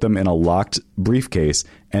and put them in a locked briefcase.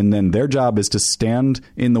 And then their job is to stand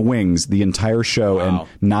in the wings the entire show and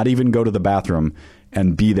not even go to the bathroom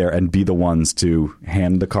and be there and be the ones to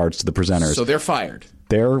hand the cards to the presenters. So they're fired.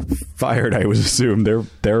 They're fired, I would assume.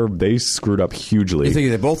 They screwed up hugely. You think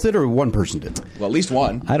they both did, or one person did? Well, at least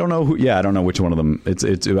one. I don't know who. Yeah, I don't know which one of them.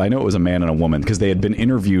 I know it was a man and a woman because they had been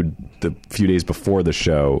interviewed the few days before the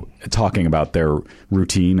show talking about their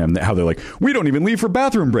routine and how they're like, we don't even leave for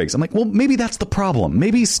bathroom breaks. I'm like, well, maybe that's the problem.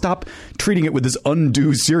 Maybe stop treating it with this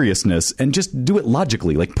undue seriousness and just do it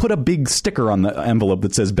logically. Like put a big sticker on the envelope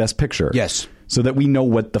that says Best Picture. Yes. So that we know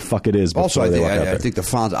what the fuck it is. Also, I think the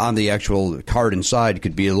font on the actual card inside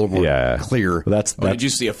could be a little more clear. Did you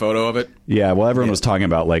see a photo of it? Yeah, well, everyone was talking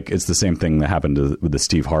about like it's the same thing that happened with the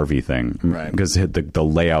Steve Harvey thing, right? Because the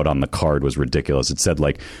layout on the card was ridiculous. It said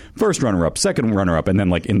like first runner-up, second runner-up, and then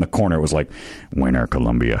like in the corner it was like winner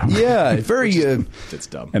Columbia. Yeah, very. It's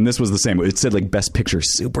dumb. And this was the same. It said like Best Picture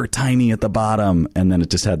super tiny at the bottom, and then it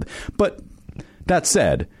just had. But that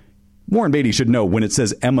said, Warren Beatty should know when it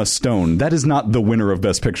says Emma Stone, that is not the winner of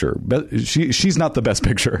Best Picture. She's not the Best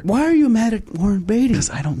Picture. Why are you mad at Warren Beatty? Because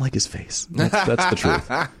I don't like his face. That's the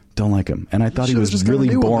truth. Don't like him. And I thought he was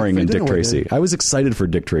really boring in Dick Tracy. I was excited for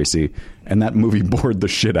Dick Tracy, and that movie bored the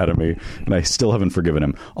shit out of me, and I still haven't forgiven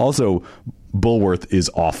him. Also, Bulworth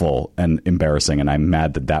is awful and embarrassing, and I'm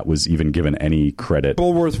mad that was even given any credit.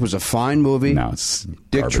 Bulworth was a fine movie. No, it's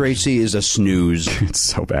Dick garbage. Tracy is a snooze. It's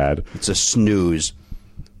so bad. It's a snooze.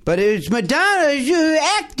 But it's Madonna's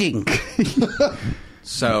acting.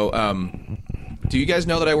 So, do you guys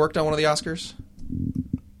know that I worked on one of the Oscars?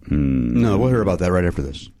 No, we'll hear about that right after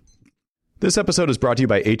this. This episode is brought to you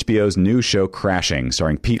by HBO's new show Crashing,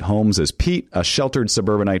 starring Pete Holmes as Pete, a sheltered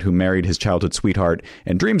suburbanite who married his childhood sweetheart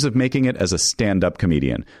and dreams of making it as a stand-up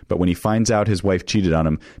comedian. But when he finds out his wife cheated on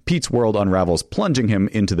him, Pete's world unravels, plunging him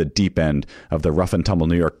into the deep end of the rough-and-tumble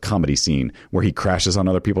New York comedy scene, where he crashes on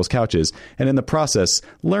other people's couches and in the process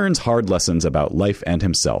learns hard lessons about life and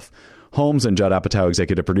himself. Holmes and Judd Apatow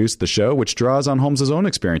executive produced the show, which draws on Holmes' own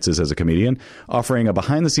experiences as a comedian, offering a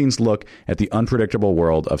behind-the-scenes look at the unpredictable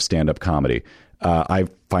world of stand-up comedy. I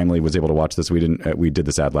finally was able to watch this. We did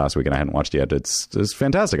this ad last week, and I hadn't watched it yet. It's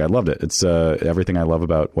fantastic. I loved it. It's everything I love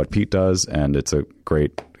about what Pete does, and it's a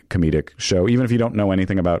great comedic show. Even if you don't know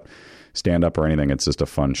anything about stand-up or anything, it's just a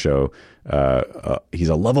fun show. He's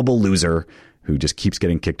a lovable loser, who just keeps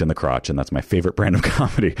getting kicked in the crotch, and that's my favorite brand of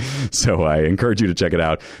comedy. So I encourage you to check it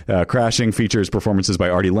out. Crashing features performances by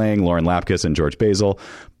Artie Lang, Lauren Lapkus, and George Basil,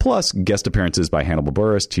 plus guest appearances by Hannibal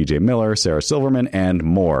Buress, T.J. Miller, Sarah Silverman, and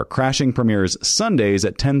more. Crashing premieres Sundays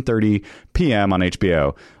at 10:30 p.m. on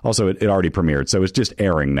HBO. Also, it already premiered, so it's just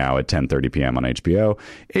airing now at 10:30 p.m. on HBO.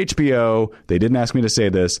 HBO, they didn't ask me to say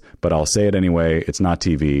this, but I'll say it anyway. It's not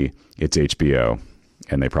TV, it's HBO.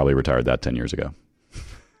 And they probably retired that 10 years ago.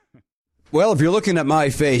 Well, if you're looking at my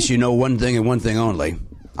face, you know one thing and one thing only.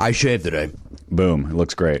 I shaved today. Boom. It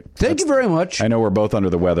looks great. Thank you very much. I know we're both under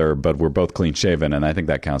the weather, but we're both clean shaven, and I think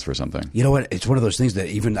that counts for something. You know what? It's one of those things that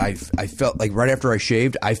even I felt like right after I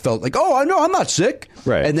shaved, I felt like, oh, no, I'm not sick.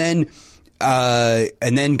 Right. And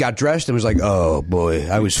then got dressed and was like, oh, boy,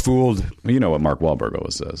 I was fooled. Well, you know what Mark Wahlberg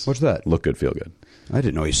always says. What's that? Look good, feel good. I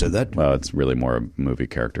didn't know he said that. Well, it's really more a movie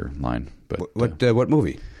character line. But What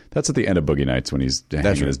movie? That's at the end of Boogie Nights when he's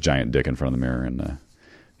hanging his giant dick in front of the mirror. And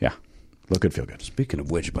yeah, look good, feel good. Speaking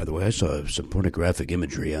of which, by the way, I saw some pornographic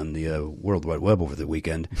imagery on the World Wide Web over the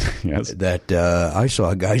weekend. Yes. That I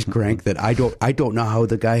saw a guy's crank that I don't know how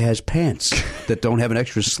the guy has pants that don't have an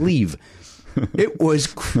extra sleeve. It was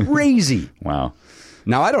crazy. Wow.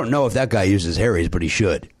 Now, I don't know if that guy uses Harry's, but he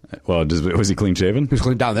should. Well, was he clean shaven? He was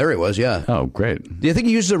clean down there. He was, yeah. Oh, great. Do you think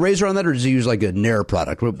he uses a razor on that, or does he use like a Nair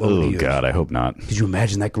product? What would he use? God, I hope not. Could you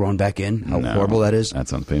imagine that growing back in? How No, horrible that is. That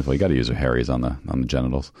sounds painful. You got to use a Harry's on the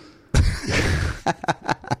genitals.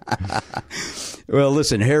 Well,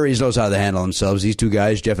 listen, Harry's knows how to handle themselves. These two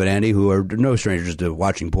guys, Jeff and Andy, who are no strangers to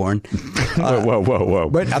watching porn. Whoa.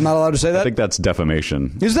 But I'm not allowed to say that? I think that's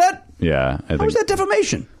defamation. Is that? Yeah. How is that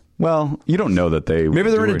defamation? Well, you don't know that they...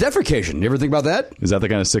 Maybe they're into defecation. You ever think about that? Is that the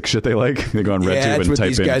kind of sick shit they like? They go on RedTube and what type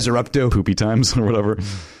these in guys are up to. Poopy times or whatever.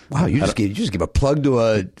 Wow, you just give a plug to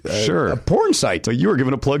a porn site. So you were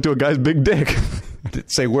giving a plug to a guy's big dick.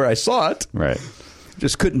 Didn't say where I saw it. Right.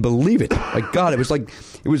 Just couldn't believe it. My God, it was like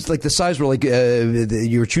the size where like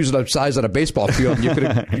you were choosing a size on a baseball field. And you could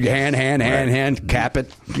hand, cap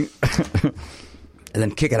it, and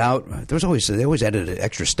then kick it out. They always added an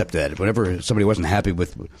extra step to that. Whenever somebody wasn't happy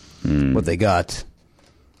with what they got,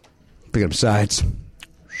 picking up sides.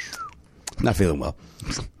 Not feeling well.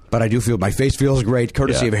 But I do feel my face feels great,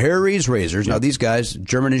 courtesy of Harry's razors. Now, these guys,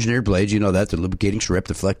 German engineered blades, you know that, the lubricating strip,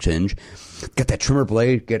 the flex hinge. Got that trimmer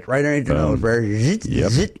blade, get right into your nose.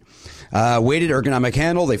 Zit. Weighted ergonomic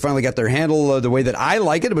handle. They finally got their handle the way that I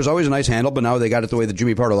like it. It was always a nice handle, but now they got it the way that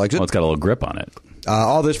Jimmy Pardo likes it. Well, it's got a little grip on it.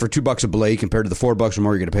 All this for $2 a blade compared to the $4 or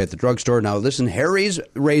more you're going to pay at the drugstore. Now, listen, Harry's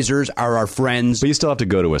razors are our friends. But you still have to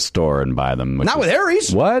go to a store and buy them. Not with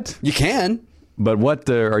Harry's. What? You can. But what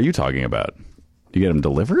are you talking about? You get them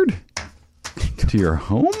delivered to your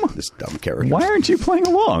home? This dumb character. Why aren't you playing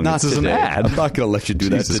along? Not this today. is an ad. I'm not going to let you do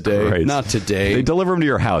that today. Christ. Not today. They deliver them to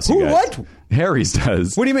your house. Who? You guys. What? Harry's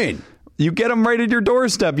does. What do you mean? You get them right at your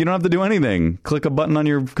doorstep. You don't have to do anything. Click a button on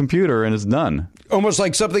your computer and it's done. Almost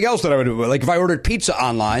like something else that I would do. Like if I ordered pizza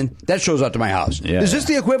online, that shows up to my house. Yeah. Is this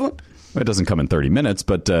the equivalent? It doesn't come in 30 minutes,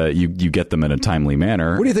 but you get them in a timely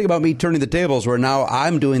manner. What do you think about me turning the tables where now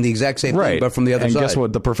I'm doing the exact same thing, but from the other side? And guess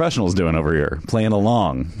what the professional's doing over here? Playing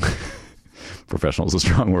along. Professional is a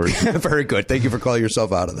strong word. Very good. Thank you for calling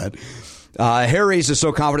yourself out of that. Harry's is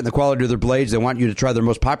so confident in the quality of their blades, they want you to try their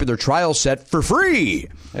most popular trial set for free.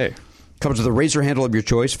 Hey. Comes with a razor handle of your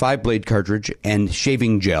choice, 5-blade cartridge, and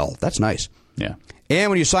shaving gel. That's nice. Yeah.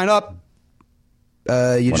 And when you sign up,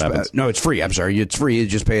 happens? No, it's free. I'm sorry. It's free. You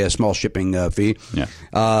just pay a small shipping fee. Yeah.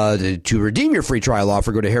 To redeem your free trial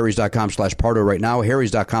offer, go to harrys.com/Pardo right now.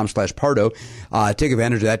 Harrys.com/Pardo. Take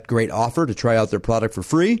advantage of that great offer to try out their product for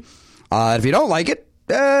free. If you don't like it,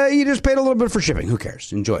 you just paid a little bit for shipping. Who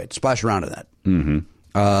cares? Enjoy it. Splash around in that. Mm-hmm.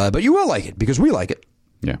 But you will like it because we like it.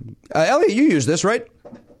 Yeah. Elliot, you use this, right?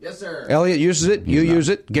 Yes, sir. Elliot uses it. You use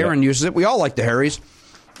it. Garen uses it. We all like the Harrys.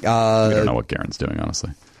 We don't know what Garen's doing,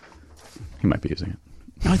 honestly. He might be using it.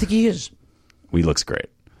 No, I think he is. He looks great.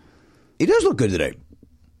 He does look good today.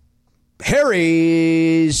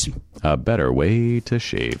 Harry's. A better way to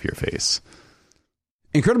shave your face.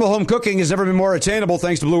 Incredible home cooking has never been more attainable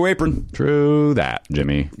thanks to Blue Apron. True that,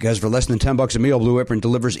 Jimmy. Because for less than $10 a meal, Blue Apron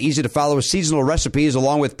delivers easy-to-follow seasonal recipes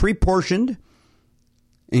along with pre-portioned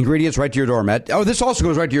ingredients right to your doormat. Oh, this also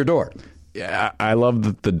goes right to your door. Yeah, I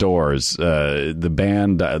love the doors, the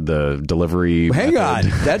band, the delivery. Hang method.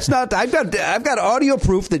 on, that's not. I've got audio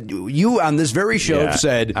proof that you on this very show have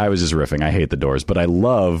said. I was just riffing. I hate the doors, but I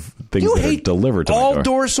love things that are delivered to my door. All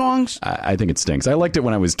door songs. I think it stinks. I liked it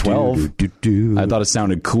when I was 12. I thought it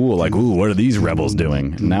sounded cool. Like, ooh, what are these rebels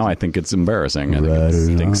doing? Now I think it's embarrassing. I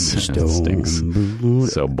think it stinks. It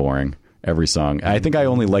stinks. So boring. every song. I think I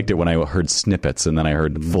only liked it when I heard snippets, and then I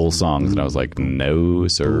heard full songs, and I was like, no,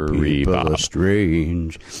 sirree, Bob.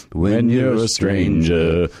 Strange When you're a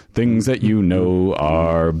stranger, things that you know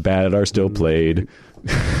are bad are still played.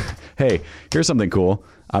 Hey, here's something cool.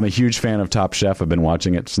 I'm a huge fan of Top Chef. I've been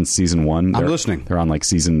watching it since season 1. I'm listening. They're on like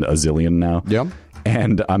season a zillion now. Yep.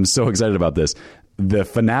 And I'm so excited about this. The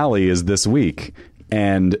finale is this week,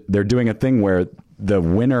 and they're doing a thing where the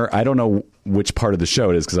winner, I don't know which part of the show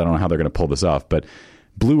it is because I don't know how they're going to pull this off, but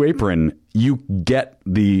Blue Apron, you get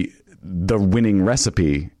the winning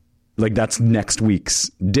recipe. Like, that's next week's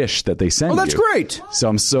dish that they send you. Oh, that's great. So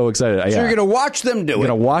I'm so excited. So you're going to watch them do it. I'm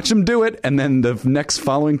going to watch them do it, and then the next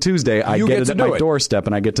following Tuesday, I get it at my doorstep,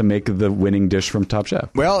 and I get to make the winning dish from Top Chef.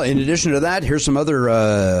 Well, in addition to that, here's some other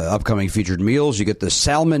upcoming featured meals. You get the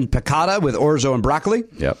salmon piccata with orzo and broccoli.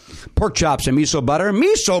 Yep. Pork chops and miso butter.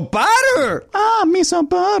 Miso butter! Ah, miso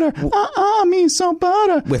butter. Miso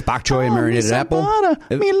butter. With bok choy and marinated apple.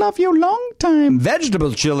 Butter. Me love you long time.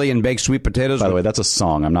 Vegetable chili and baked sweet potatoes. By the way, that's a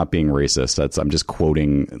song. I'm not being racist. I'm just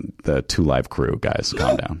quoting the 2 Live crew, guys.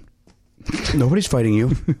 Calm down. Nobody's fighting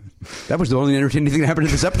you. That was the only entertaining thing that happened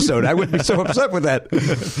in this episode. I would be so upset with that.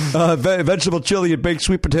 Vegetable chili and baked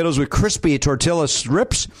sweet potatoes with crispy tortilla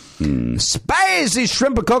strips. Spicy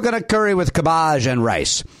shrimp and coconut curry with cabbage and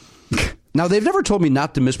rice. Now, they've never told me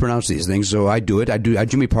not to mispronounce these things, so I do it. I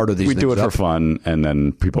do me part of these things. We do it for fun, and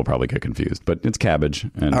then people probably get confused. But it's cabbage.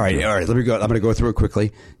 And, all right. Let me go. I'm going to go through it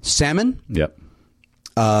quickly. Salmon. Yep.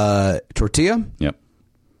 Tortilla. Yep.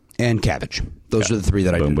 And cabbage. Those are the 3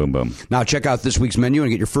 that I do. Boom, boom. Now, check out this week's menu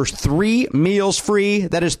and get your first 3 meals free.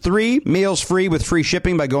 That is 3 meals free with free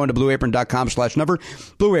shipping by going to blueapron.com/number.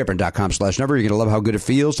 Blueapron.com/number. You're going to love how good it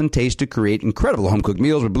feels and tastes to create incredible home-cooked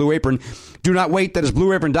meals with Blue Apron. Do not wait. That is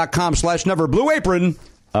blueapron.com/number. Blue Apron.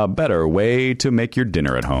 A better way to make your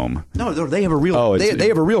dinner at home. No, they have a real. They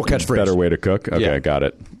have a real catchphrase. Better way to cook. Okay, Yeah. Got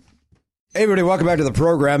it. Hey everybody, welcome back to the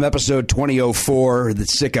program, episode 2004, the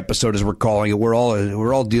sick episode as we're calling it. We're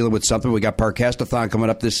all dealing with something. We got Parkastathon coming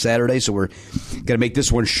up this Saturday, so we're going to make this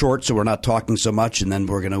one short so we're not talking so much, and then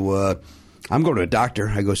we're going to I'm going to a doctor.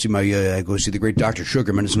 I go see the great Dr.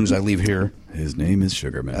 Sugarman as soon as I leave here. His name is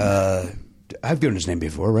Sugarman. I've given his name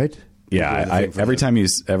before, right? Yeah, every time you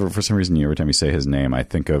say his name, I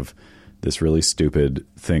think of this really stupid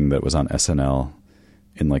thing that was on SNL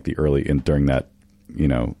in like during that,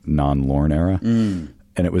 non-Lorne era. And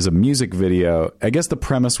it was a music video. I guess the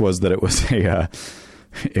premise was that it was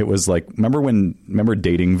it was like, remember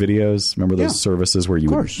dating videos? Remember those services where you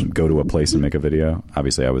would go to a place and make a video?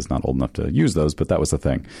 Obviously, I was not old enough to use those, but that was the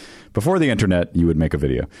thing. Before the internet, you would make a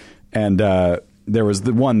video. And there was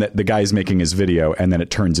the one that the guy's making his video, and then it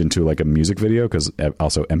turns into like a music video, because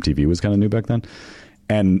also MTV was kind of new back then.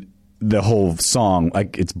 And the whole song,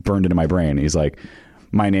 like, it's burned into my brain. He's like,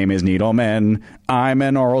 my name is Needleman. I'm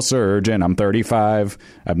an oral surgeon. I'm 35.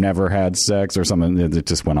 I've never had sex or something. It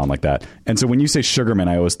just went on like that. And so when you say Sugarman,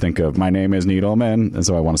 I always think of my name is Needleman. And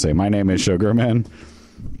so I want to say my name is Sugarman.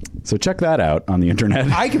 So check that out on the internet.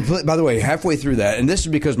 By the way, halfway through that, and this is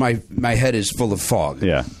because my head is full of fog.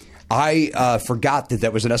 Yeah. I forgot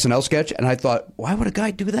that was an SNL sketch, and I thought, why would a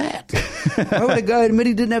guy do that? Why would a guy admit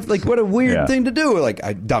he didn't have, like, what a weird thing to do? Like,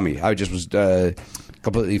 dummy. I just was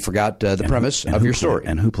completely forgot the premise of your story.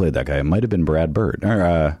 And who played that guy? It might have been Brad Bird.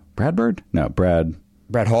 Or Brad Bird? No, Brad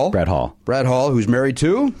Hall? Brad Hall. Brad Hall, who's married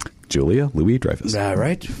to? Julia Louis-Dreyfus.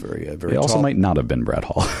 Right. Very It also might not have been Brad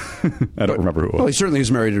Hall. I don't remember who it was. Well, he certainly is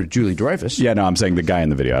married to Julie Dreyfus. Yeah, no, I'm saying the guy in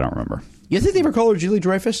the video. I don't remember. You think they ever called her Julie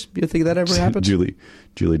Dreyfus? You think that ever happened? Julie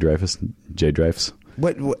Dreyfus. J. Dreyfus.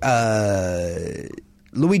 What?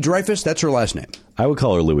 Louis Dreyfus? That's her last name. I would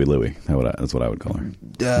call her Louie. That's what I would call her.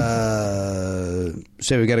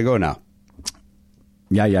 Say we got to go now.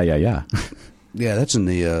 Yeah. Yeah, that's in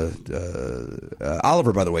the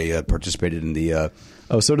Oliver, by the way, participated in the.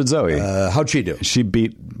 So did Zoe. How'd she do? She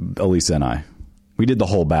beat Elisa and I. We did the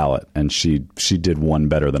whole ballot, and she did one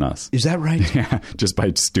better than us. Is that right? Yeah, just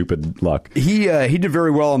by stupid luck. He did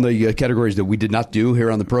very well on the categories that we did not do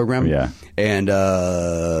here on the program. Yeah, and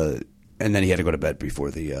then he had to go to bed before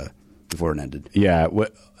it ended. Yeah,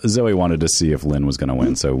 Zoe wanted to see if Lynn was going to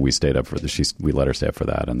win, so we stayed up we let her stay up for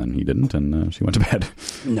that, and then he didn't, and she went to bed.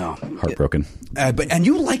 No, heartbroken. And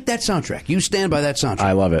you like that soundtrack? You stand by that soundtrack?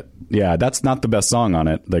 I love it. Yeah, that's not the best song on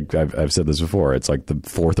it. Like I've said this before, it's like the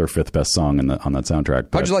 4th or 5th best song on that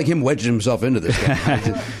soundtrack. How'd you like him wedging himself into this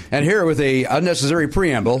game? And here with a unnecessary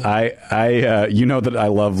preamble, I you know that I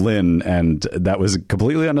love Lynn, and that was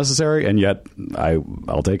completely unnecessary, and yet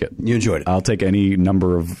I'll take it. You enjoyed it. I'll take any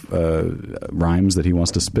number of rhymes that he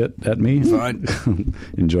wants to spit at me. Fine.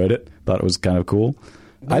 Enjoyed it. Thought it was kind of cool.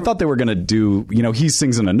 I thought they were going to do, he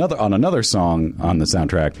sings on another song on the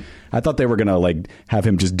soundtrack. I thought they were going to like have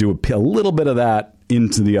him just do a little bit of that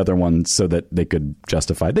into the other one so that they could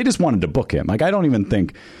justify it. They just wanted to book him. Like, I don't even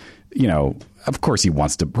think, of course he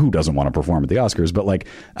wants to, who doesn't want to perform at the Oscars? But like,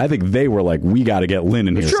 I think they were like, we got to get Lin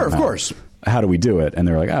in here. Sure, somehow. Of course. How do we do it? And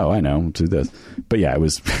they were like, oh, I know, we'll do this. But yeah, it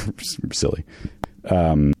was silly.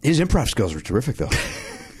 His improv skills were terrific, though.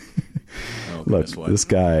 Look, this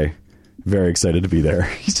guy, very excited to be there.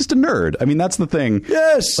 He's just a nerd. I mean, that's the thing.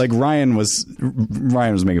 Yes. Like Ryan was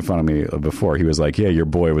making fun of me before. He was like, "Yeah, your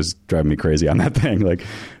boy was driving me crazy on that thing." Like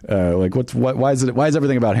why is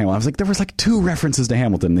everything about Hamilton? I was like, there was like 2 references to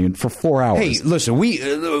Hamilton for 4 hours. Hey, listen,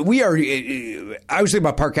 we are. I was thinking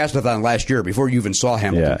about Parkastathon last year before you even saw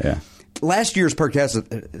Hamilton. Yeah. Last year's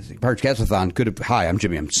Parkastathon could have. Hi, I'm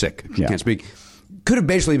Jimmy. I'm sick. Yeah. Can't speak. Could have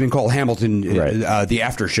basically been called Hamilton, Right. The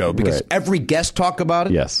after show, because every guest talked about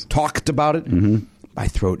it. Yes. Talked about it. Mm-hmm. My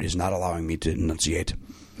throat is not allowing me to enunciate.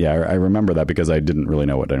 Yeah, I remember that because I didn't really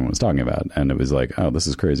know what anyone was talking about, and it was like, oh, this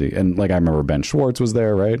is crazy. And like, I remember Ben Schwartz was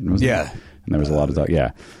there, right? And there was a lot of talk.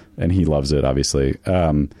 Yeah, and he loves it, obviously.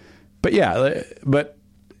 But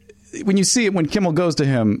when you see it, when Kimmel goes to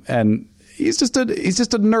him, and he's just a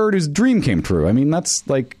nerd whose dream came true. I mean, that's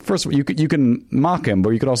like, first of all, you can mock him,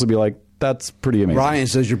 but you could also be like, that's pretty amazing. Ryan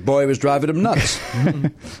says your boy was driving him nuts. I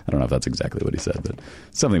don't know if that's exactly what he said, but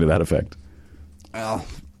something to that effect. Well,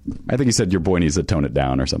 I think he said your boy needs to tone it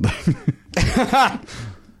down or something. I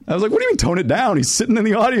was like, what do you mean tone it down? He's sitting in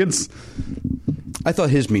the audience. I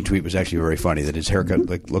thought his me tweet was actually very funny, that his haircut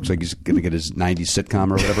looks like he's going to get his 90s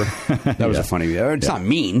sitcom or whatever. That was a funny. It's not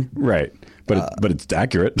mean. Right. But it's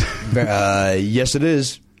accurate. Yes, it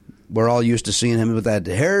is. We're all used to seeing him with that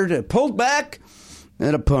hair pulled back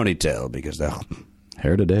and a ponytail, because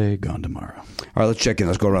hair today, gone tomorrow. All right, let's check in.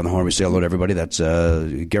 Let's go around the horn. We say hello to everybody. That's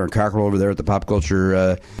Garrett Cockrell over there at the Pop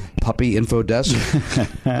Culture Puppy Info Desk.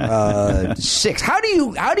 6. How do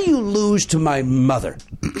you lose to my mother?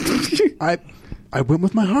 I went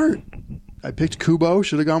with my heart. I picked Kubo.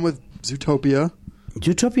 Should have gone with Zootopia.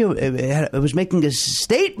 Zootopia, it was making a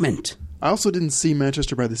statement. I also didn't see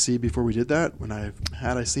Manchester by the Sea before we did that. When I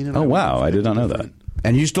seen it. Oh, wow. I did not know that.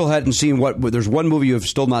 And you still hadn't seen there's one movie you have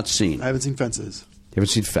still not seen. I haven't seen Fences. You haven't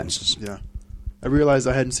seen Fences. Yeah. I realized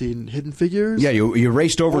I hadn't seen Hidden Figures. Yeah, you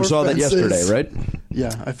raced over and saw Fences. that yesterday, right?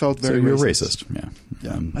 Yeah, I felt very So you're racist.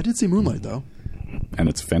 Yeah. I did see Moonlight, though. And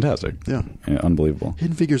it's fantastic. Yeah. Unbelievable.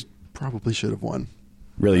 Hidden Figures probably should have won.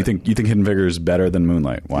 Really? You think Hidden Figures is better than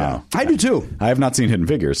Moonlight? Wow. Yeah. I do, too. I have not seen Hidden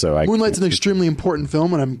Figures, so Moonlight's an extremely important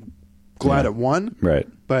film, and I'm glad it won. Right.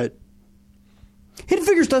 But Hidden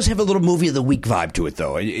Figures does have a little movie of the week vibe to it,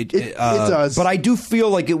 though. It does. But I do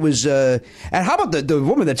feel like it was. And how about the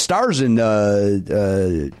woman that stars in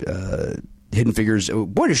Hidden Figures?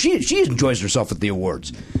 Boy, she enjoys herself at the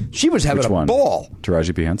awards. She was having a ball.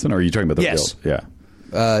 Taraji P. Henson? Or are you talking about the Yes. real? Yeah.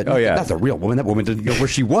 Not the real woman. That woman didn't know where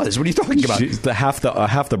she was. What are you talking about?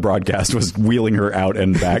 Half the broadcast was wheeling her out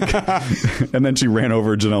and back, and then she ran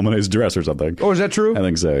over Janelle Monáe's dress or something. Oh, is that true? I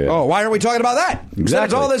think so. Yeah. Oh, why aren't we talking about that? Exactly.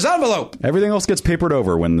 It's all this envelope. Everything else gets papered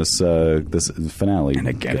over when this finale. And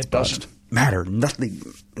again, gets it doesn't matter. Nothing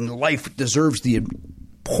in life deserves the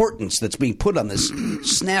importance that's being put on this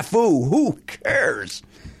snafu. Who cares?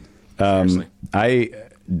 I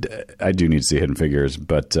do need to see Hidden Figures,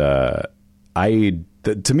 but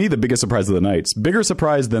to me, the biggest surprise of the night, bigger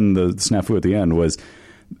surprise than the snafu at the end, was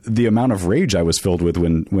the amount of rage I was filled with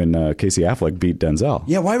when Casey Affleck beat Denzel.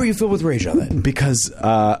 Yeah, why were you filled with rage on that? Because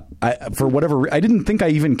for whatever I didn't think I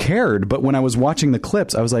even cared, but when I was watching the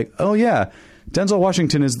clips, I was like, oh yeah, Denzel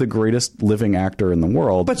Washington is the greatest living actor in the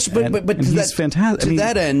world. But he's fantastic. To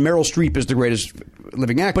that end, Meryl Streep is the greatest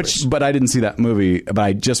living actress. But I didn't see that movie. But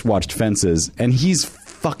I just watched Fences, and he's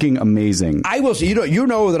fucking amazing. I will say, you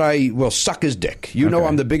know that I will suck his dick. You know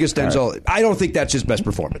I'm the biggest Denzel. Right. I don't think that's his best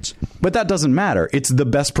performance. But that doesn't matter. It's the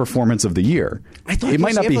best performance of the year. It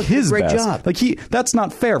might not be his best. Job. Like that's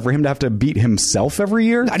not fair for him to have to beat himself every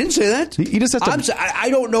year. I didn't say that. He just has to.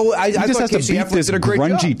 I don't know. I just has Casey to beat this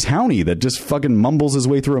grungy townie that just fucking mumbles his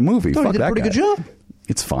way through a movie. No, Fuck he did that a pretty guy. good job.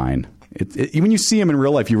 It's fine. When you see him in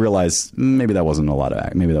real life, you realize maybe that wasn't a lot of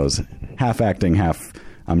act. Maybe that was half acting, half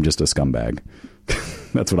I'm just a scumbag.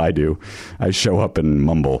 That's what I do. I show up and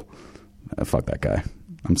mumble. Fuck that guy.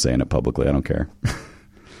 I'm saying it publicly. I don't care.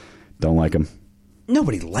 Don't like him.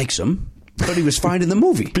 Nobody likes him, but he was fine in the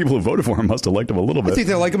movie. People who voted for him must have liked him a little bit. I think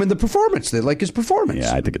they like him in the performance. They like his performance.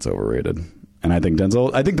 Yeah, I think it's overrated. And I think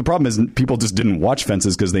the problem is people just didn't watch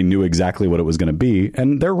Fences because they knew exactly what it was going to be.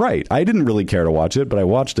 And they're right. I didn't really care to watch it, but I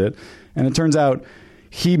watched it. And it turns out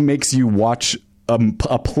he makes you watch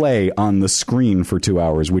a play on the screen for 2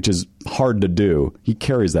 hours, which is hard to do. He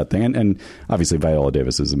carries that thing, and obviously Viola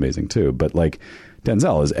Davis is amazing too. But like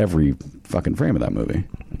Denzel is every fucking frame of that movie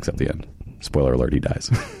except the end. Spoiler alert: he dies.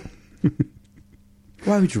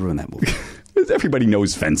 Why would you ruin that movie? Everybody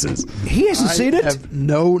knows Fences. He hasn't seen it. I have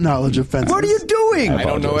no knowledge of Fences. What are you doing? I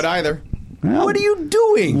don't know it either. Well, What are you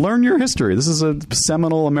doing? Learn your history. This is a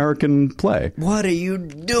seminal American play. What are you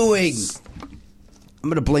doing? I'm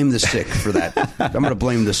going to blame the sick for that. I'm going to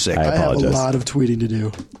blame the sick. I I have a apologize. lot of tweeting to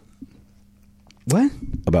do. What?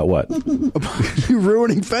 About what? You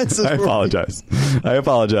ruining Fences. I apologize. I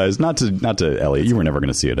apologize. Not to Elliot. You were never going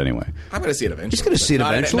to see it anyway. I'm going to see it eventually. He's gonna see it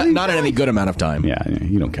Not in- eventually. not in any good amount of time. Yeah,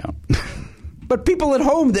 you don't count. But people at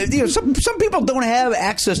home, some people don't have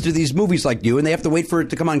access to these movies like you, and they have to wait for it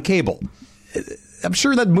to come on cable. I'm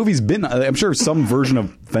sure that movie's been. I'm sure some version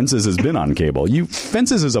of Fences has been on cable.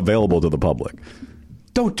 Fences is available to the public.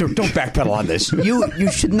 Don't backpedal on this. You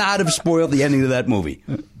should not have spoiled the ending of that movie.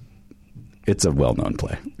 It's a well-known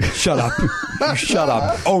play. Shut up. Shut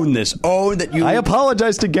up. Own this. Own that you. I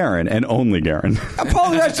apologize to Garen and only Garen.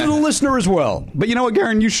 apologize to the listener as well. But you know what,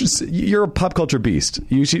 Garen? You're a pop culture beast.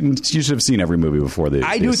 You should have seen every movie before the.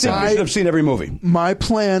 I do think you should have seen every movie. My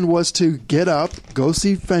plan was to get up, go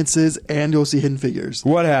see Fences, and go see Hidden Figures.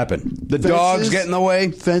 What happened? The dogs get in the way?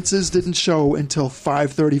 Fences didn't show until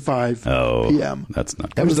 5:35 p.m. That's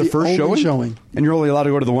not. That was the first only showing? And you're only allowed to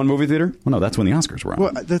go to the one movie theater? Well, no, that's when the Oscars were on.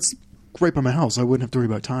 Well, that's right by my house. I wouldn't have to worry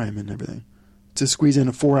about time and everything. To squeeze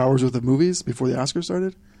in 4 hours worth of movies before the Oscars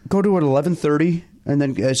started? Go to it at 11:30 and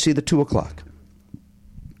then see the 2 o'clock.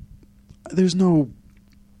 There's no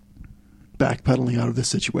backpedaling out of this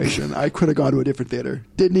situation. I could have gone to a different theater.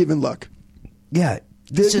 Didn't even look. Yeah.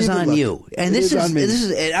 This Didn't is even on look. you. And It this is on me. this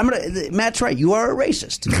is I'm gonna Matt's right. You are a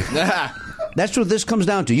racist. That's what this comes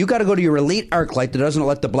down to. You got to go to your elite arc light that doesn't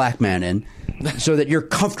let the black man in so that you're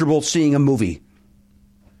comfortable seeing a movie.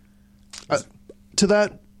 To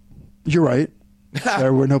that, you're right.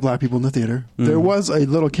 There were no black people in the theater. There was a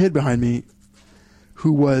little kid behind me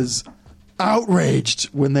who was outraged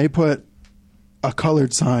when they put a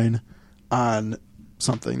colored sign on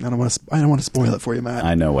something. I don't want to spoil it for you, Matt.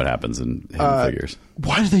 I know what happens in Hidden Figures.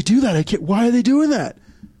 Why did they do that? Why are they doing that?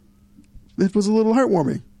 It was a little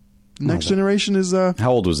heartwarming. Next generation is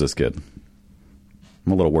How old was this kid?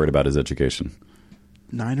 I'm a little worried about his education.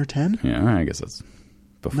 9 or 10. Yeah, I guess that's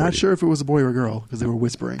before. Not sure if it was a boy or a girl because they were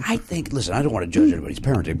whispering. I think. Listen, I don't want to judge anybody's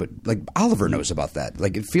parenting, but like Oliver knows about that.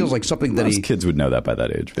 Like it feels like something that Most kids would know that by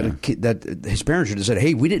that age. Yeah. that his parents should have said,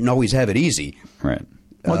 "Hey, we didn't always have it easy." Right.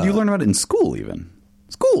 Well, you learn about it in school, even.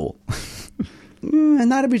 School. And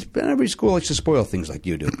not every school likes to spoil things like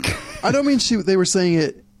you do. I don't mean they were saying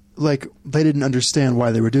it like they didn't understand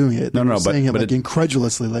why they were doing it. They were saying it like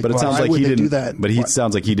incredulously. Like, but it sounds why like would he they didn't do that? But he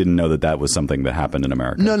sounds like he didn't know that was something that happened in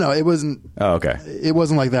America. No, it wasn't. Oh, okay. It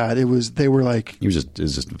wasn't like that. It was. They were like. He was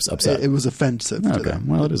just upset. It was offensive to Okay. them.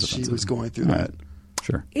 Well, it is She offensive. was going through All that. right.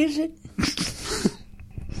 Sure. Is it?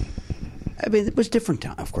 I mean, it was different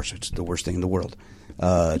time. Of course, it's the worst thing in the world.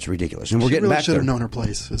 It's ridiculous, and we're She getting really back should there. have known her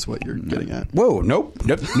place. Is what you're getting at. Whoa! Nope.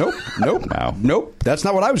 Wow. Nope. That's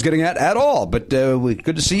not what I was getting at all. But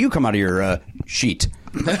good to see you come out of your sheet.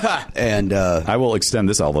 And I will extend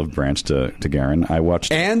this olive branch to Garen. I watched.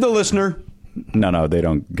 the listener. No, they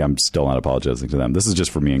don't. I'm still not apologizing to them. This is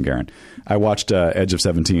just for me and Garen. I watched Edge of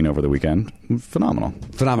 17 over the weekend. Phenomenal.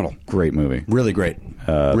 Great movie. Really great.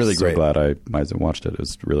 Really so great. glad I watched it. It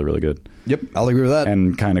was really, really good. Yep, I'll agree with that.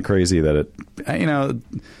 And kind of crazy that it, I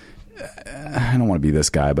don't want to be this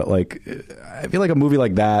guy, but like, I feel like a movie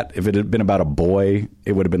like that, if it had been about a boy,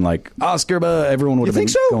 it would have been like Oscar, everyone would have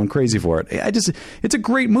been going crazy for it. It's a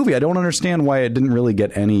great movie. I don't understand why it didn't really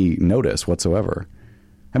get any notice whatsoever.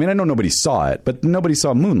 I mean, I know nobody saw it, but nobody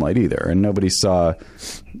saw Moonlight either, and nobody saw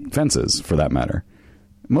Fences for that matter.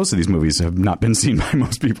 Most of these movies have not been seen by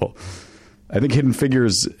most people. I think Hidden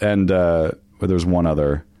Figures and there's one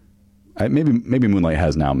other. Maybe Moonlight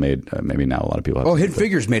has now made. Maybe now a lot of people have. Oh, Hidden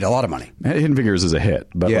Figures made a lot of money. Hidden Figures is a hit,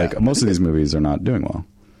 but like most of these movies are not doing well.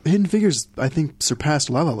 Hidden Figures, I think, surpassed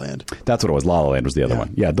La La Land. That's what it was. La La Land was the other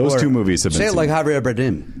one. Yeah, those two movies have been. Say it seen. like Javier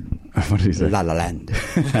Bardem. What did he say? La La Land.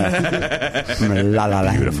 La La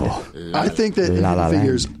Land. Beautiful. I think that in La La Hidden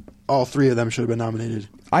Figures, Land. all three of them should have been nominated.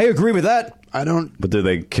 I agree with that. I don't. But did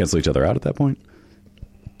they cancel each other out at that point?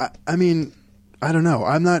 I mean, I don't know.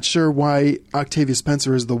 I'm not sure why Octavia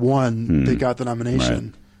Spencer is the one that got the nomination.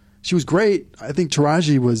 Right. She was great. I think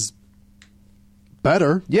Taraji was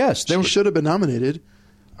better. Yes, she should have been nominated.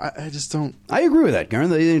 I just don't. I agree with that, Karen.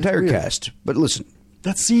 The entire Weird. cast. But listen,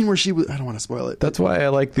 That scene where she was, I don't want to spoil it. That's why I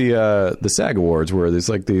like the SAG Awards, where there's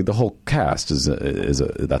like the whole cast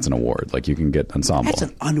that's an award. Like you can get ensemble. That's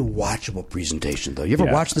an unwatchable presentation, though. You ever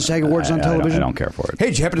Yeah. watch the SAG Awards on television? I don't care for it. Hey,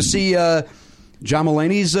 did you happen to see John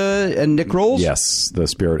Mulaney's and Nick Kroll's? Yes,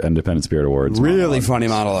 the Independent Spirit Awards. Really funny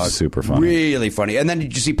monologue. Super funny. Really funny. And then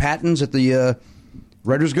did you see Patton's at the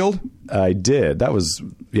Writers Guild? I did. That was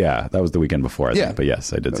the weekend before, I think. But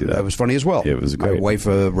yes, I did see that. That was funny as well. It was great. My wife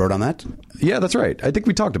wrote on that. Yeah, that's right. I think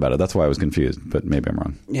we talked about it. That's why I was confused, but maybe I'm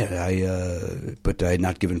wrong. Yeah, but I had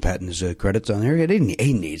not given Patton his credits on there.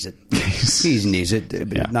 He needs it. He needs it.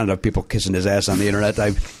 Yeah. Not enough people kissing his ass on the internet. I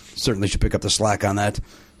certainly should pick up the slack on that.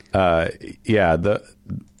 I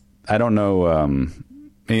don't know.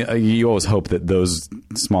 You always hope that those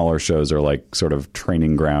smaller shows are like sort of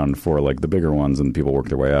training ground for like the bigger ones, and people work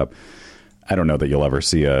their way up. I don't know that you'll ever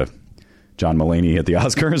see a John Mulaney at the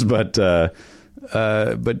Oscars, but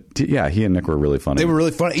yeah, he and Nick were really funny. They were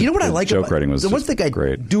really funny. You know what I like joke about writing was the one just thing I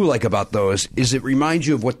great. do like about those is it reminds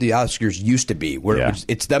you of what the Oscars used to be, where Yeah.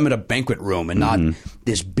 it's them in a banquet room and not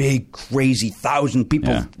this big, crazy 1,000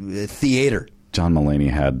 people theater. John Mulaney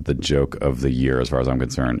had the joke of the year, as far as I'm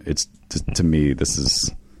concerned. It's to me, this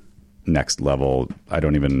is next level.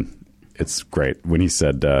 It's great when he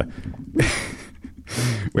said,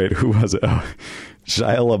 wait, who was it? Oh,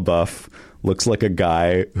 Shia LaBeouf looks like a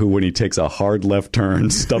guy who, when he takes a hard left turn,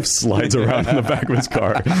 stuff slides around in the back of his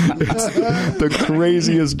car. It's the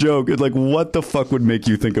craziest joke. It's like, what the fuck would make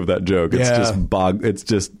you think of that joke? It's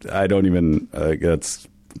I don't even, it's...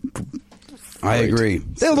 I agree.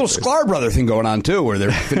 They have a little Sklar Brother thing going on, too, where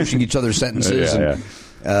they're finishing each other's sentences.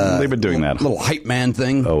 They've been doing that. Little hype man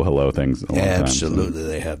thing. Oh, hello things. A long Absolutely,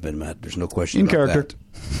 they have been, Matt. There's no question In about character.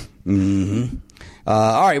 that.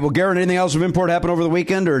 All right. Well, Garrett, anything else of import happen over the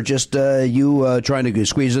weekend, or just you trying to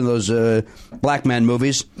squeeze in those Black Man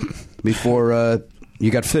movies before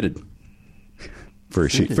you got fitted For a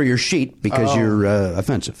sheet. for your sheet because you're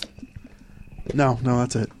offensive? No,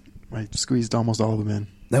 that's it. I squeezed almost all of them in.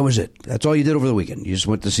 That was it. That's all you did over the weekend. You just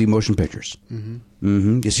went to see motion pictures.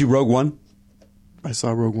 Mm-hmm. You see Rogue One? I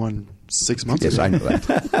saw Rogue One 6 months Yes, ago. I know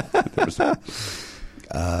that.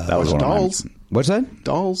 That was one Dolls. of mine. What's that?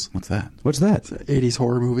 Dolls. What's that? What's that? 80s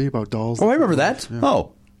horror movie about dolls. Oh, I remember that. Yeah.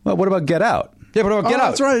 Oh, well, what about Get Out? Yeah, but Get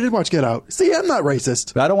Out. That's right. I did watch Get Out. See, I'm not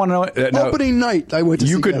racist. I don't want to know. No, Opening night, I went to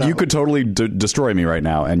see you Get Out. could totally destroy me right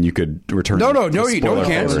now, and you could return. No, to you spoiler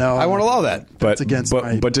can't. favor. No. I won't allow that. But It's against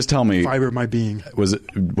but just tell me, fiber of my being. was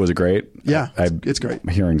it great? Yeah, it's great. I'm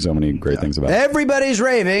hearing so many great things about it. Everybody's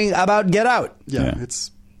raving about Get Out. Yeah, Yeah.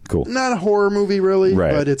 it's Cool. not a horror movie really,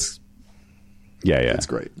 Right. but it's Yeah.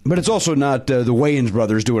 great. But it's also not the Wayans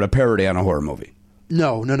brothers doing a parody on a horror movie.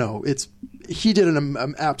 No. He did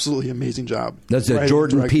an absolutely amazing job. That's Writing,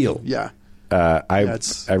 Jordan directing. Peele. Yeah. I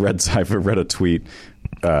That's- read a tweet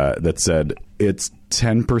that said it's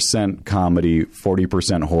 10% comedy,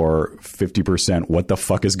 40% horror, 50% what the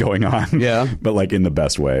fuck is going on? Yeah. But like in the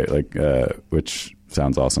best way, like which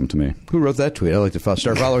sounds awesome to me. Who wrote that tweet? I'd like to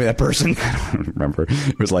start following that person. I don't remember.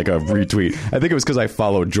 It was like a retweet. I think it was because I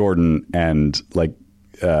followed Jordan and like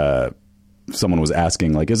someone was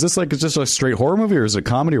asking like, is this a straight horror movie or is it a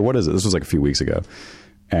comedy or what is it? This was like a few weeks ago.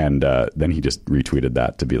 And then he just retweeted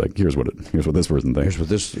that to be like, here's what this person thinks. Here's what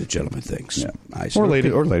this gentleman thinks. Yeah. I see. Or lady.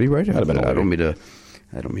 Or lady, right? Might have been a I don't lady.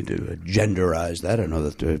 mean to genderize that. I know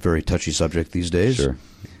that's a very touchy subject these days. Sure.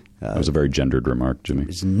 That was a very gendered remark, Jimmy.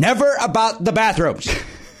 It's never about the bathrooms.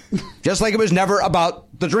 Just like it was never about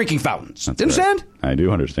the drinking fountains. That's Do you understand? right. I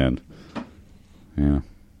do understand. Yeah.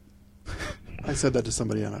 I said that to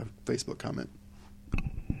somebody on a Facebook comment.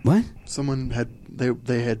 What? Someone had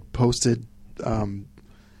they had posted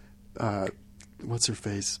what's her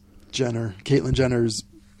face? Caitlyn Jenner's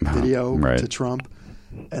video right. to Trump,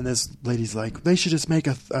 and this lady's like, they should just make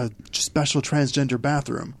a special transgender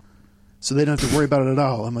bathroom, so they don't have to worry about it at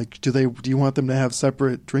all. I'm like, do you want them to have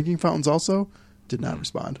separate drinking fountains also? Did not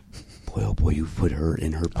respond. Boy, oh boy, you put her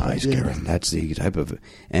in her place, did. Karen. That's the type of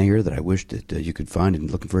anger that I wish that you could find in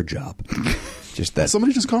looking for a job. Just that.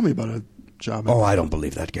 Somebody just called me about a job. Oh, I don't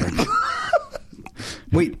believe that, Karen.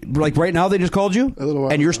 Wait, like right now they just called you? A little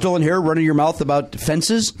while and you're ago. still in here running your mouth about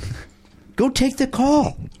fences? Go take the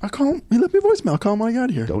call. I call him. He left me a voicemail. I'll call him when I got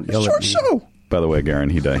here. Don't It's yell a at short me. show. By the way, Garen,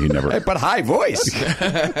 he never But high voice.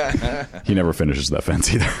 he never finishes that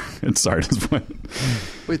fence either. It's sorry to disappoint.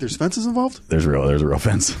 Wait, there's fences involved? There's a real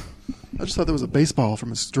fence. I just thought there was a baseball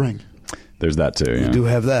from a string. There's that too. Yeah. Do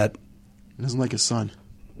have that. He doesn't like his son.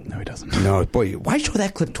 No, he doesn't. No, boy, why show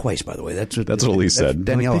that clip twice? By the way, that's what Elise said.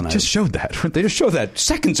 Danielle and They I just showed that. They just showed that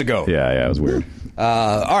seconds ago. Yeah, it was weird.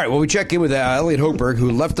 All right, well, we check in with Elliot Hochberg,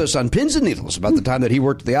 who left us on pins and needles about the time that he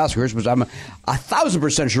worked at the Oscars, which I'm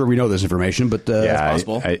 1,000% sure we know this information, but That's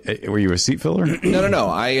possible. Were you a seat filler? No.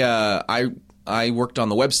 I worked on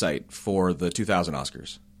the website for the 2000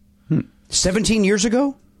 Oscars. 17 years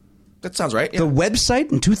ago? That sounds right. The Yeah.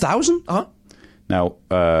 website in 2000? Uh-huh. Now,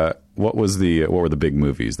 what were the big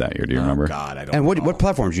movies that year? Do you remember? God, I don't And know. what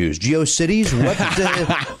platforms you use? GeoCities?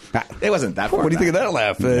 What? It wasn't that far. What do you think of that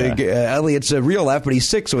laugh? Elliot's a real laugh, but he's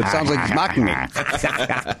sick, so it sounds like he's mocking me.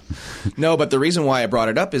 No, but the reason why I brought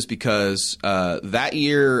it up is because that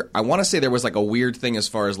year, I want to say there was like a weird thing as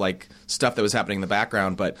far as like stuff that was happening in the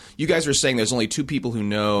background, but you guys were saying there's only 2 people who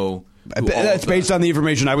know. That's based on the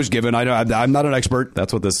information I was given. I'm not an expert.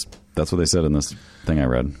 That's what they said in this thing I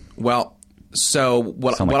read. Well, so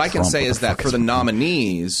what Sound like I can Trump. say What is the that fuck for is the going on?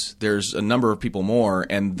 nominees, there's a number of people more,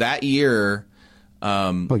 and that year.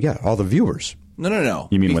 Well, yeah, all the viewers. No.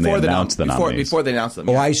 You mean when they Before announced the nominees? Before they announced them.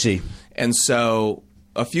 Oh, yeah. I see. And so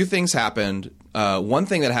a few things happened. One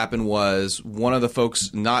thing that happened was one of the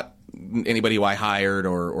folks, not anybody who I hired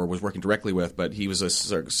or was working directly with, but he was a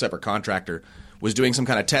separate contractor, was doing some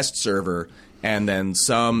kind of test server, and then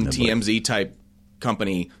some TMZ type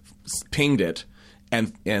company pinged it,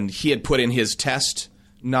 and he had put in his test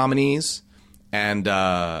nominees, and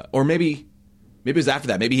or maybe it was after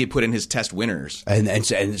that. Maybe he put in his test winners. And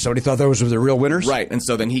somebody thought those were the real winners? Right, and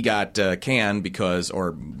so then he got canned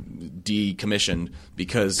or decommissioned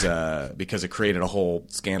because it created a whole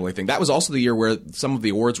scandally thing. That was also the year where some of the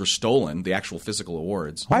awards were stolen, the actual physical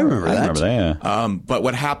awards. I remember that. I remember that. Yeah. But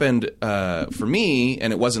what happened for me,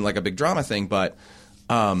 and it wasn't like a big drama thing, but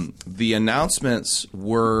the announcements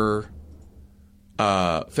were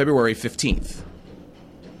February 15th.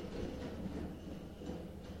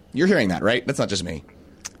 You're hearing that, right? That's not just me.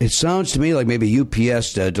 It sounds to me like maybe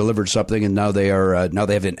UPS delivered something, and now they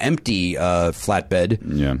have an empty flatbed.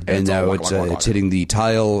 Yeah. and it's all now waka, waka, waka. it's hitting the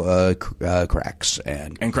tile cracks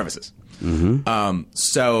and crevices.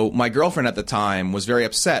 So my girlfriend at the time was very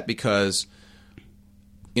upset because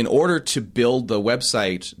in order to build the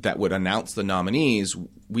website that would announce the nominees,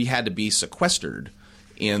 we had to be sequestered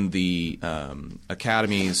in the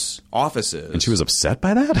Academy's offices. And she was upset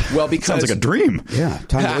by that? Well, because- sounds like a dream. yeah,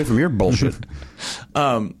 time away from your bullshit.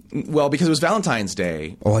 Well, because it was Valentine's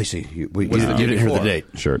Day. Oh, I see. You the didn't day hear the before? date.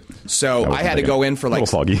 Sure. So I wasn't had to thinking. go in for like A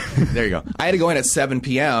little foggy. There you go. I had to go in at 7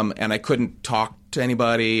 p.m. and I couldn't talk to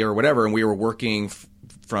anybody or whatever, and we were working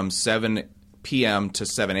from 7 p.m. to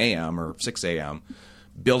 7 a.m. or 6 a.m.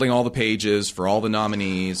 building all the pages for all the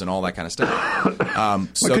nominees and all that kind of stuff. Why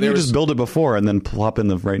couldn't you just build it before and then plop in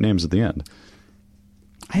the right names at the end?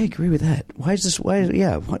 I agree with that. Why is this?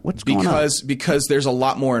 What's going on? Because there's a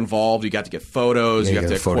lot more involved. You got to get photos, Yeah, you you have to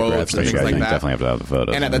gotta have photograph quotes and stuff. things like You that. definitely have to have the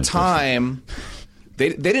photos. And at the time, they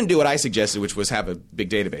didn't do what I suggested, which was have a big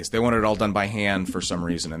database. They wanted it all done by hand for some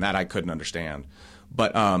reason, and that I couldn't understand.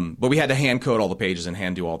 But we had to hand code all the pages and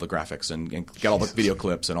hand do all the graphics and get all the video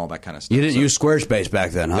clips and all that kind of stuff. You didn't use Squarespace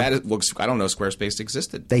back then, huh? I don't know Squarespace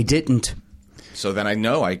existed. They didn't. So then I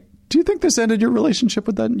know I. Do you think this ended your relationship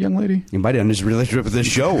with that young lady? You might end his relationship with this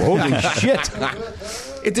show. Holy shit!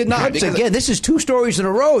 It did not. Once because again, this is 2 stories in a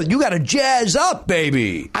row. You got to jazz up,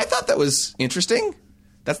 baby. I thought that was interesting.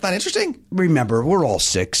 That's not interesting. Remember, we're all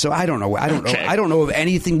sick, so I don't know. I don't know if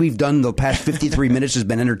anything we've done the past 53 minutes has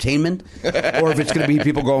been entertainment, or if it's going to be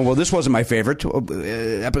people going, "Well, this wasn't my favorite."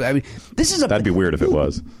 I mean, this is a. That'd be weird if it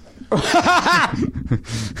was.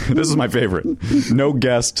 This is my favorite. No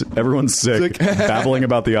guest. Everyone's sick. Babbling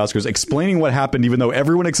about the Oscars. Explaining what happened even though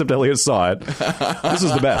everyone except Elliot saw it. This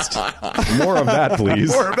is the best. More of that, please.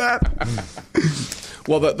 More of that.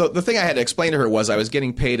 Well, the thing I had to explain to her was I was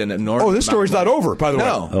getting paid an enormous. Oh, this story's not over, by the way.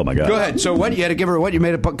 No. Oh, my God. Go ahead. So what? You had to give her what? You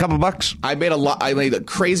made a couple bucks? I made a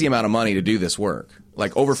crazy amount of money to do this work,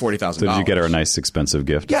 like over $40,000. So did you get her a nice, expensive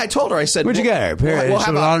gift? Yeah, I told her. I said, What'd you get her? We'll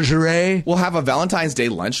Some have lingerie? we'll have a Valentine's Day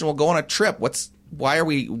lunch and we'll go on a trip.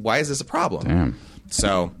 Why is this a problem? Damn.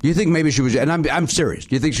 So Do you think maybe she was? And I'm serious.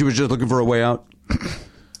 Do you think she was just looking for a way out?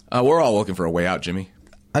 we're all looking for a way out, Jimmy.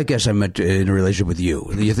 I guess I meant in a relationship with you.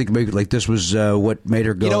 Do you think maybe like this was what made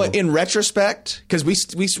her go? You know, in retrospect, because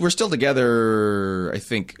we're still together, I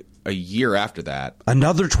think a year after that.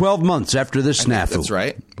 Another 12 months after this snafu. That's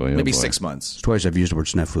right. Boy, oh Maybe boy. 6 months. Twice I've used the word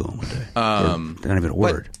snafu in one day. Not even a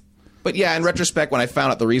word. But yeah, in retrospect, when I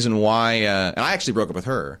found out the reason why, and I actually broke up with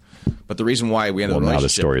her, but the reason why we ended Well, the now relationship.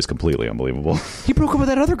 this story is completely unbelievable. He broke up with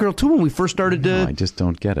that other girl too when we first started I just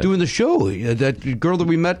don't get it. doing the show. That girl that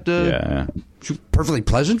we met. Yeah. She was perfectly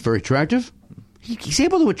pleasant, very attractive. He's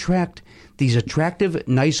able to attract these attractive,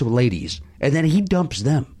 nice ladies, and then he dumps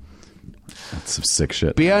them. That's some sick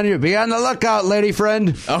shit. Be on the lookout, lady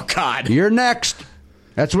friend. Oh, God. You're next.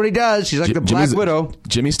 That's what he does. He's like the Black Widow.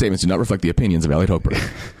 Jimmy's statements do not reflect the opinions of Elliot Hoper.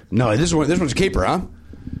 No, this one's a caper, huh?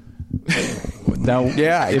 Now,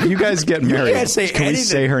 Yeah. if you guys get married, can't say can we anything.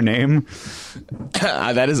 say her name?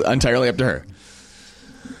 That is entirely up to her.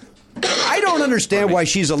 I don't understand why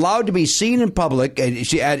she's allowed to be seen in public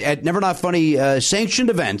at Never Not Funny sanctioned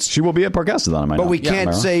events, She will be at Parkasadon, but we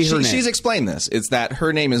can't say her name. She's explained this. It's that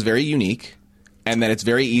her name is very unique, and that it's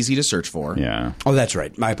very easy to search for. Yeah. Oh, that's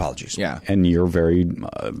right. My apologies. Yeah. And you're very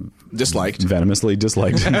Disliked. venomously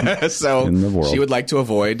disliked So in the world. she would like to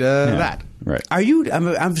avoid that. Right. Are you?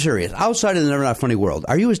 I'm serious. Outside of the Never Not Funny world,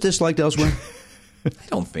 are you as disliked elsewhere? I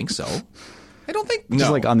don't think so. I don't think... Just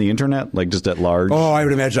no. like on the internet, like just at large. Oh, I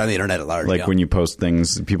would imagine on the internet at large. Like yeah. when you post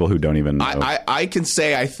things, people who don't even know. I can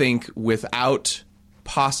say, I think, without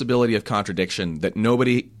possibility of contradiction, that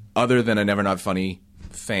nobody other than a Never Not Funny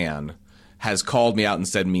fan has called me out and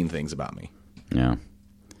said mean things about me. Yeah.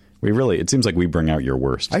 It seems like we bring out your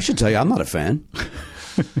worst. I should tell you, I'm not a fan.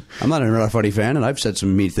 I'm not a Never Not Funny fan, and I've said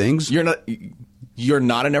some mean things. You're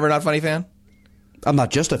not a Never Not Funny fan? I'm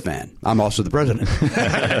not just a fan. I'm also the president.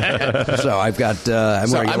 So I've got.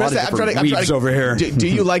 I'm wearing a lot of different weaves over here. Do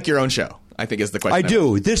you like your own show? I think is the question. I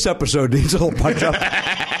do. This episode needs a little punch up.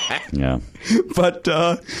 Yeah. But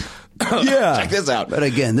yeah, Check this out. But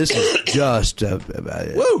again, this is just.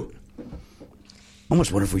 Woo! I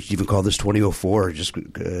almost wonder if we should even call this 2004. Just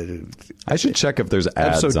I should check if there's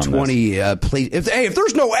ads episode on 20. this. Please, if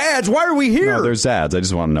there's no ads, why are we here? No, there's ads. I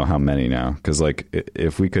just want to know how many now. Because like,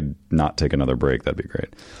 if we could not take another break, that'd be great.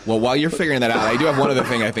 Well, while you're figuring that out, I do have one other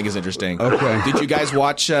thing I think is interesting. Okay. Did you guys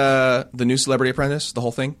watch the new Celebrity Apprentice, the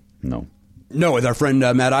whole thing? No. No, with our friend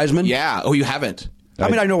Matt Eisman. Yeah. Oh, you haven't? I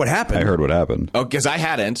mean, I know what happened. I heard what happened. Oh, because I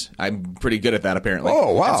hadn't. I'm pretty good at that, apparently.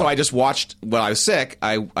 Oh, wow. And so I just watched, when I was sick,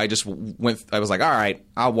 I just went, I was like, all right,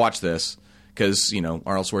 I'll watch this. Because,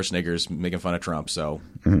 Arnold Schwarzenegger's making fun of Trump, so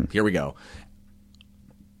here we go.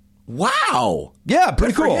 Wow. Yeah,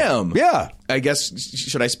 pretty Good for cool. him. Yeah. I guess,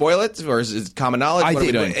 should I spoil it? Or is it common knowledge? What are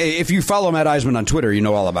we doing? If you follow Matt Eisman on Twitter, you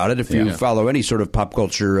know all about it. If you follow any sort of pop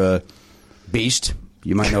culture beast,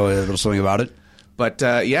 you might know a little something about it. But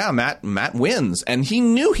Matt wins, and he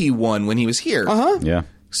knew he won when he was here. Yeah.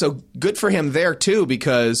 So good for him there too,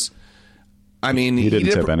 because I mean He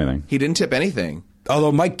didn't tip anything. He didn't tip anything.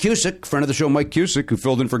 Although Mike Cusick, friend of the show, Mike Cusick, who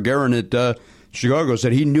filled in for Guerin at Chicago,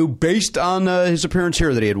 said he knew based on his appearance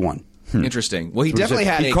here that he had won. Interesting. Well, he definitely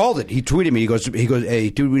had. He called it. He tweeted me. He goes. Hey,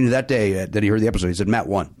 he tweeted me that day that he heard the episode. He said Matt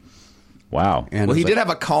won. Wow. And Well, he I was did like-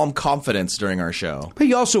 have a calm confidence during our show. But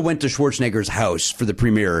he also went to Schwarzenegger's house for the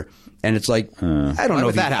premiere, and it's like I don't Why know would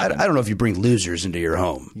if that happen? I don't know if you bring losers into your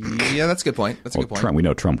home. Yeah, that's a good point. That's a Well, good point. Trump, we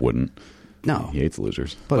know Trump wouldn't. No, He hates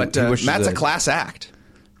losers. But he wishes Matt's a that- class act,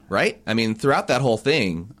 right? I mean, throughout that whole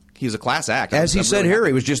thing, he's a class act. As he I'm said really here, happy.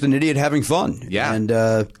 he was just an idiot having fun. Yeah,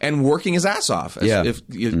 and working his ass off. As Yeah. if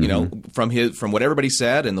you know from what everybody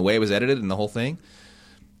said and the way it was edited and the whole thing.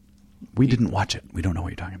 We didn't watch it. We don't know what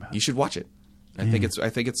you're talking about. You should watch it. I think it's.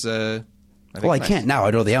 well, I can't now.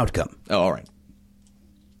 I know the outcome. Oh, all right.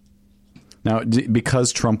 Now,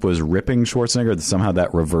 because Trump was ripping Schwarzenegger, somehow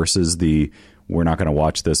that reverses the we're not going to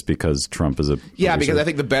watch this because Trump is a Yeah, producer. because I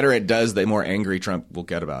think the better it does, the more angry Trump will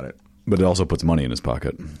get about it. But it also puts money in his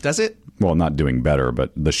pocket. Does it? Well, not doing better,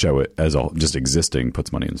 but the show as all just existing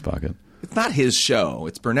puts money in his pocket. It's not his show.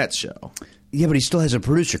 It's Burnett's show. Yeah, but he still has a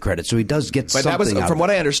producer credit, so he does get But something. that was, out from of what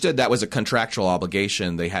it. I understood, that was a contractual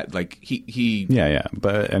obligation. They had like he. Yeah,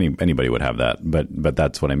 but anybody would have that. But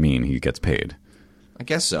that's what I mean. He gets paid. I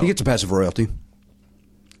guess so. He gets a passive royalty.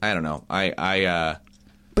 I don't know.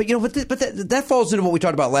 But that falls into what we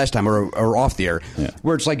talked about last time, or off the air, Yeah.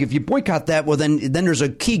 where it's like if you boycott that, well then there's a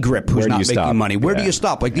key grip who's Where do not you making stop? money. Where do Yeah. you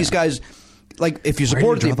stop? Like these guys, like if you Where do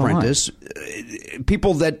support you The draw the line? Apprentice,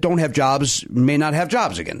 people that don't have jobs may not have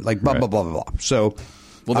jobs again. Like blah Right. blah blah blah blah. So,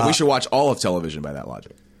 well, then we should watch all of television by that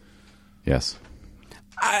logic. Yes.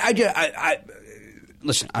 I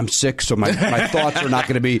listen. I'm sick, so my thoughts are not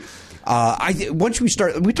going to be. Once we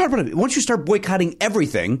talked about it. Once you start boycotting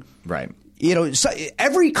everything, Right.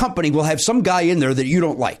 Every company will have some guy in there that you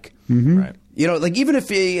don't like. Right. Like even if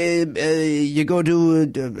you go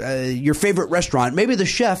to your favorite restaurant, maybe the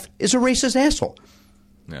chef is a racist asshole.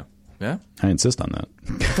 Yeah. Yeah. I insist on that.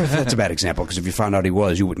 That's a bad example because if you found out he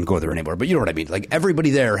was, you wouldn't go there anymore. But you know what I mean? Like everybody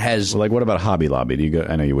there has. So, like, what about Hobby Lobby? Do you go?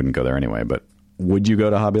 I know you wouldn't go there anyway, but would you go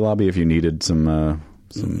to Hobby Lobby if you needed some no,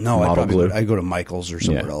 model glue? I'd go to Michael's or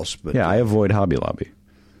somewhere else. But yeah, I avoid Hobby Lobby.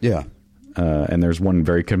 yeah. And there's one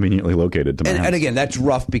very conveniently located to my house. And again, that's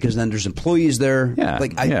rough because then there's employees there. yeah,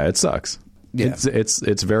 like it sucks. Yeah.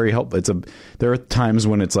 It's very helpful. There are times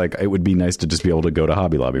when it's like it would be nice to just be able to go to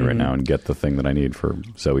Hobby Lobby right now and get the thing that I need for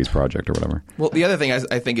Zoe's project or whatever. Well, the other thing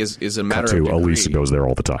I think is a matter of degree. Elisa goes there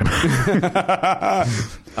all the time.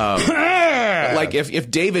 Like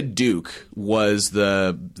if David Duke was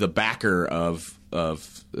the backer of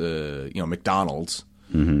McDonald's,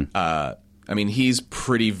 I mean, he's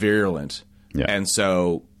pretty virulent, and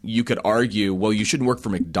so you could argue, well, you shouldn't work for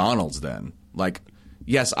McDonald's then. Like,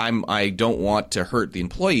 yes, I don't want to hurt the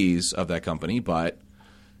employees of that company, but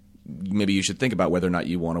maybe you should think about whether or not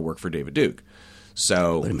you want to work for David Duke.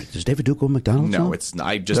 So, Wait a minute. Does David Duke go to McDonald's? no, now? it's not.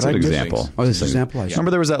 I just That's an example. Oh, this is an example.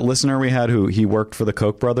 Remember there was that listener we had who he worked for the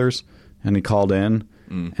Koch brothers and he called in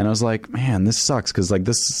and I was like, man, this sucks because like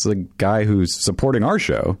this is a guy who's supporting our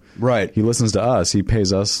show. Right. He listens to us. He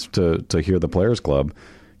pays us to hear the Players Club.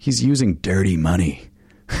 He's using dirty money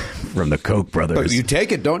from the Koch brothers. But you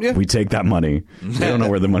take it, don't you? We take that money. They don't know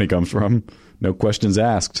where the money comes from. No questions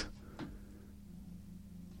asked.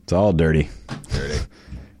 It's all dirty.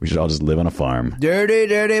 We should all just live on a farm.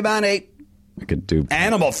 Dirty money. We could do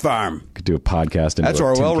Animal Farm. Could do a podcast. Into That's a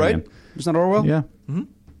Orwell, tin right? can. Isn't that Orwell? Yeah. Mm-hmm.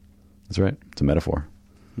 That's right. It's a metaphor.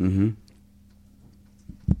 Mm-hmm.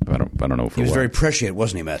 I don't know if He was very prescient,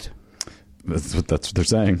 wasn't he, Matt? That's what they're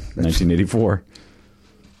saying. 1984.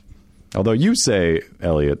 Although you say,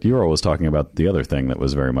 Elliot, you were always talking about the other thing that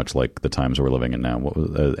was very much like the times we're living in now. What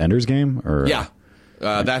was Ender's Game? Or Yeah.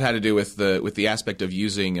 That had to do with the aspect of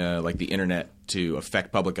using like the internet to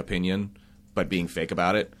affect public opinion, but being fake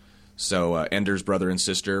about it. So Ender's brother and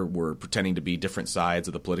sister were pretending to be different sides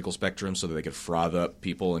of the political spectrum so that they could froth up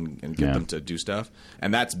people and get them to do stuff.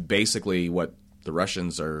 And that's basically what the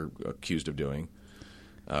Russians are accused of doing.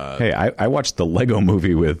 Hey, I watched the Lego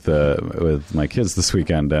movie with my kids this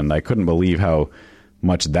weekend, and I couldn't believe how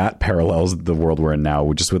much that parallels the world we're in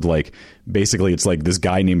now. Just with like, basically, it's like this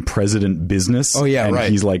guy named President Business. Oh yeah, and right.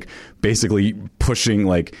 He's like basically pushing,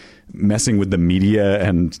 like messing with the media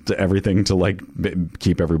and everything to like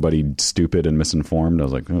keep everybody stupid and misinformed. I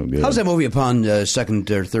was like, oh, good. How's that movie upon second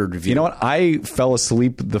or third review? You know what? I fell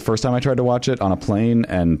asleep the first time I tried to watch it on a plane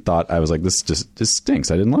and thought, I was like, this stinks.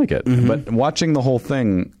 I didn't like it. Mm-hmm. But watching the whole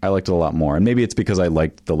thing, I liked it a lot more. And maybe it's because I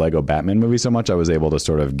liked the Lego Batman movie so much, I was able to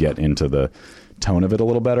sort of get into the tone of it a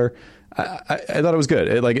little better. I thought it was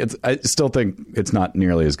good. I still think it's not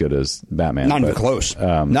nearly as good as Batman. Not even close.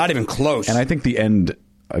 Not even close. And I think the end,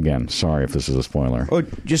 again, sorry if this is a spoiler. Oh,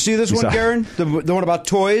 did you see this one, Garen? The one about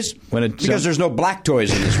toys? Because there's no black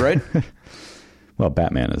toys in this, right? Well,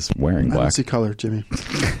 Batman is wearing I don't black. see color, Jimmy.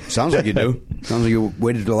 Sounds like you do. Sounds like you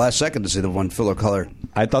waited till the last second to see the one filler color.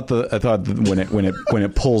 I thought when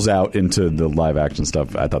it pulls out into the live action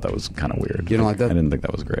stuff, I thought that was kind of weird. You don't like that? I didn't think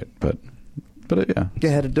that was great, but yeah. You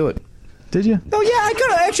had to do it. Did you? Oh yeah,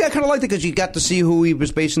 I kind of liked it because you got to see who he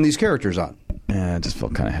was basing these characters on. Yeah, it just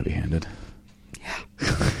felt kind of heavy-handed.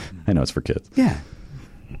 Yeah. I know it's for kids. Yeah.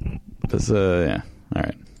 But yeah. All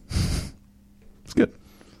right. It's good.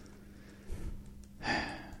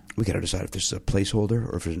 We got to decide if this is a placeholder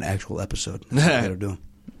or if it's an actual episode. That's what we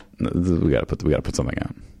got to do. We got to put something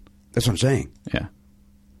out. That's what I'm saying. Yeah.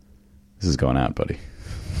 This is going out, buddy.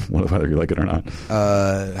 Whether you like it or not.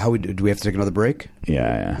 Do we have to take another break?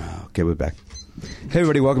 Yeah. Okay, we're back. Hey,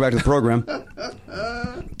 everybody, welcome back to the program.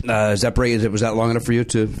 Is that break? Was that long enough for you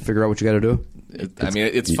to figure out what you got to do?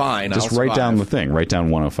 It's fine. Just I'll write survive. down the thing. Write down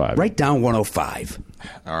 105. Write down 105.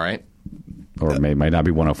 All right. Or it might not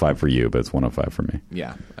be 105 for you, but it's 105 for me.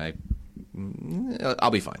 Yeah. I'll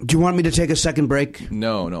be fine. Do you want me to take a second break?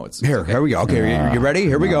 No. It's Here we go. Okay, you ready?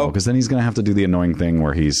 Here we go. Because then he's going to have to do the annoying thing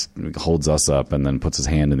where he holds us up and then puts his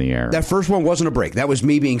hand in the air. That first one wasn't a break. That was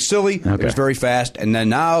me being silly. Okay. It was very fast. And then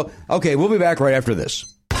now, okay, we'll be back right after this.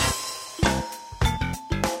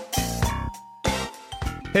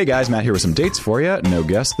 Hey guys, Matt here with some dates for you. No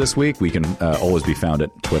guest this week. We can always be found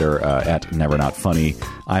at Twitter at NeverNotFunny.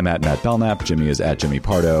 I'm at Matt Belknap. Jimmy is at Jimmy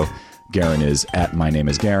Pardo. Garen is at My Name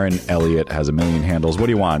is Garen. Elliot has a million handles. What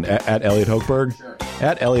do you want? At Elliot Hochberg? Sure.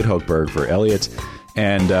 At Elliot Hochberg for Elliot.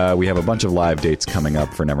 And we have a bunch of live dates coming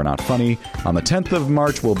up for Never Not Funny. On the 10th of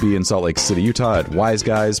March, we'll be in Salt Lake City, Utah at Wise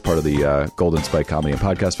Guys, part of the Golden Spike Comedy and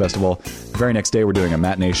Podcast Festival. The very next day, we're doing a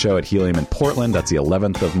matinee show at Helium in Portland. That's the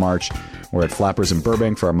 11th of March. We're at Flappers in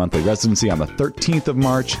Burbank for our monthly residency on the 13th of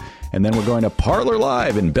March. And then we're going to Parlor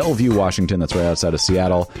Live in Bellevue, Washington. That's right outside of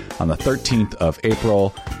Seattle on the 13th of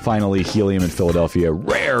April. Finally, Helium in Philadelphia.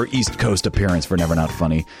 Rare East Coast appearance for Never Not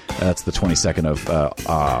Funny. That's the 22nd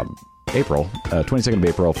of April, 22nd of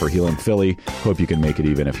April for Healing Philly. Hope you can make it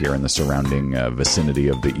even if you're in the surrounding vicinity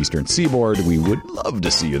of the Eastern Seaboard. We would love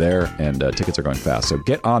to see you there, and tickets are going fast. So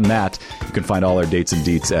get on that. You can find all our dates and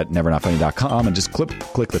deets at nevernotfunny.com and just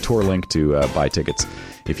click the tour link to buy tickets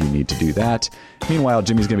if you need to do that. Meanwhile,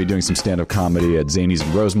 Jimmy's going to be doing some stand-up comedy at Zany's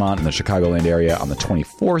in Rosemont in the Chicagoland area on the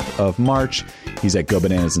 24th of March. He's at Go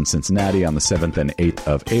Bananas in Cincinnati on the 7th and 8th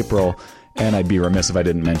of April. And I'd be remiss if I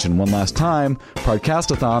didn't mention one last time,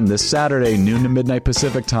 Podcastathon this Saturday, noon to midnight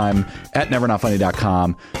Pacific time at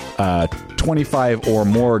nevernotfunny.com. 25 or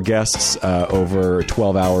more guests over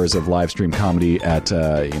 12 hours of live stream comedy at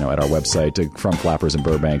our website from Flappers in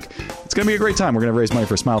Burbank. It's going to be a great time. We're going to raise money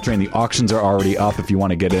for Smile Train. The auctions are already up if you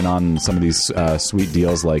want to get in on some of these sweet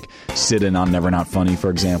deals, like sit in on Never Not Funny, for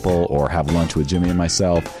example, or have lunch with Jimmy and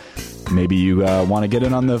myself. Maybe you want to get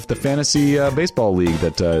in on the fantasy baseball league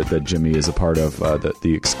that Jimmy is a part of,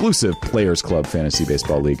 the exclusive Players Club Fantasy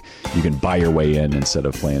Baseball League. You can buy your way in instead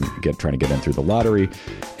of trying to get in through the lottery.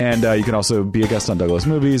 And you can also be a guest on Douglas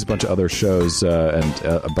Movies, a bunch of other shows, and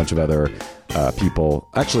a bunch of other people.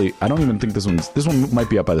 Actually, I don't even think this one might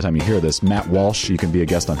be up by the time you hear this. Matt Walsh, you can be a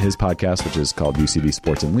guest on his podcast, which is called UCB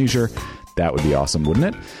Sports and Leisure. That would be awesome,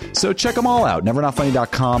 wouldn't it? So check them all out.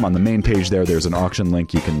 Nevernotfunny.com. On the main page there's an auction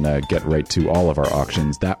link. You can get right to all of our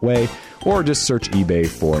auctions that way, or just search eBay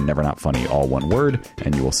for Never Not Funny, all one word,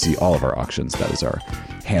 and you will see all of our auctions. That is our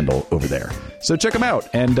handle over there. So check them out.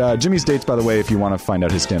 And Jimmy's dates, by the way, if you want to find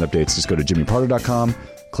out his stand-up dates, just go to jimmypardo.com,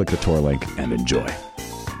 click the tour link, and enjoy.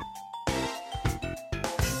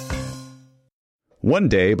 One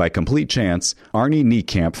day, by complete chance, Arnie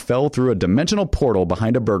Niekamp fell through a dimensional portal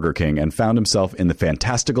behind a Burger King and found himself in the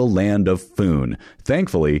fantastical land of Foon.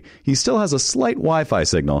 Thankfully, he still has a slight Wi-Fi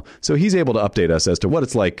signal, so he's able to update us as to what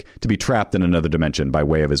it's like to be trapped in another dimension by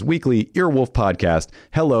way of his weekly Earwolf podcast,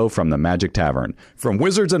 Hello from the Magic Tavern. From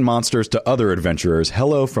wizards and monsters to other adventurers,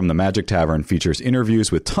 Hello from the Magic Tavern features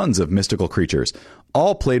interviews with tons of mystical creatures,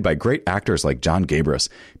 all played by great actors like John Gabris,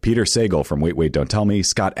 Peter Sagal from Wait, Wait, Don't Tell Me,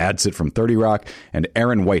 Scott Adsit from 30 Rock, and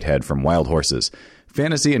Aaron Whitehead from Wild Horses.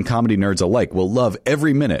 Fantasy and comedy nerds alike will love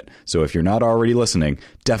every minute, so if you're not already listening,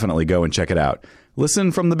 definitely go and check it out.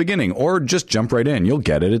 Listen from the beginning, or just jump right in. You'll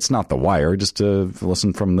get it. It's not The Wire. Just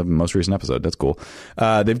listen from the most recent episode. That's cool.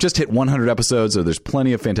 They've just hit 100 episodes, so there's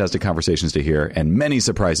plenty of fantastic conversations to hear and many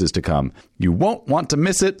surprises to come. You won't want to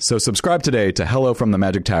miss it, so subscribe today to Hello from the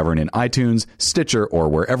Magic Tavern in iTunes, Stitcher, or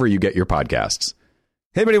wherever you get your podcasts.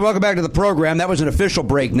 Hey, everybody, welcome back to the program. That was an official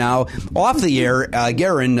break now. Off the air,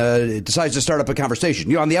 Garen decides to start up a conversation.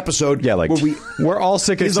 You know, on the episode... Yeah, like, we're all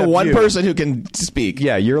sick He's the except one you. person who can speak.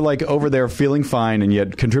 Yeah, you're like over there feeling fine and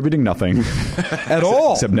yet contributing nothing. At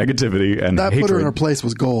all. Except negativity and That hatred. put her in her place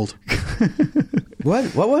was gold.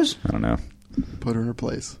 What was? I don't know. Put her in her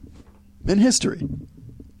place. In history.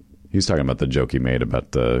 He was talking about the joke he made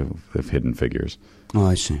about the hidden figures. Oh,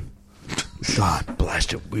 I see. God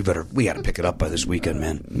blast it. We got to pick it up by this weekend,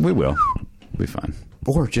 man. We will. Be fine.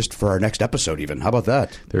 Or just for our next episode, even. How about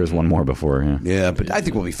that? There's one more before, yeah. Yeah, but I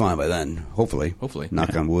think we'll be fine by then. Hopefully.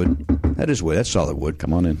 Knock on wood. That is wood. That's solid wood.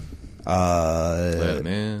 Come on in.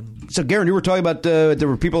 Man. So, Garen, you were talking about there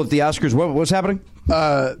were people at the Oscars. What was happening?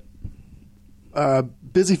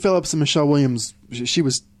 Busy Phillips and Michelle Williams, she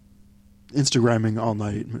was Instagramming all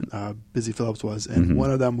night. Busy Phillips was. And one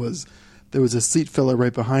of them was... There was a seat filler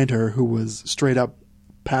right behind her who was straight up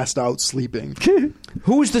passed out sleeping.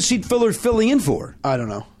 Who was the seat filler filling in for? I don't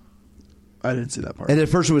know. I didn't see that part. And that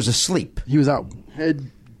person was asleep. He was out. Head,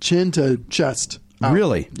 chin to chest. Out.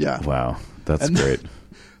 Really? Yeah. Wow. That's And great.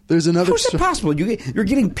 There's another... How is that possible? You're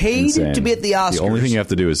getting paid Insane. to be at the Oscars. The only thing you have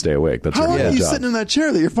to do is stay awake. That's How your long are you job. sitting in that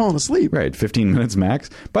chair that you're falling asleep? Right, 15 minutes max.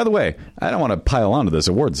 By the way, I don't want to pile on to this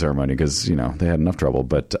award ceremony because, you know, they had enough trouble,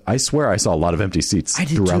 but I swear I saw a lot of empty seats I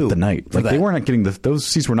did throughout too, the night. for Like, they that. weren't getting those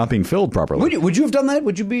seats were not being filled properly. Would you have done that?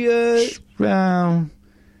 Would you be... Well,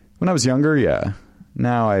 when I was younger, yeah.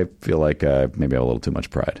 Now I feel like maybe I have a little too much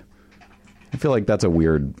pride. I feel like that's a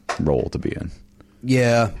weird role to be in.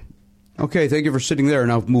 Yeah. Okay, thank you for sitting there.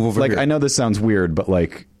 Now move over Like, here. I know this sounds weird, but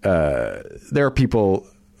like, there are people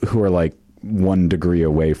who are like 1 degree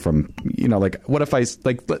away from, you know, like, what if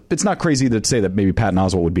it's not crazy to say that maybe Patton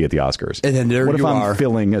Oswalt would be at the Oscars. And then there what if you I'm are.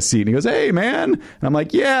 filling a seat and he goes, "Hey, man," and I'm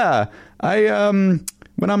like, "Yeah,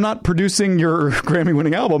 when I'm not producing your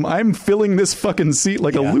Grammy-winning album, I'm filling this fucking seat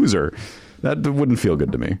like a loser." That wouldn't feel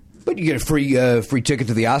good to me. But you get a free ticket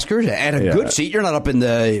to the Oscars and a good seat. You're not up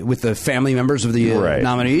with the family members of the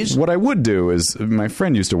nominees. What I would do is, my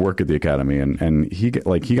friend used to work at the Academy, and he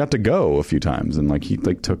got to go a few times, and he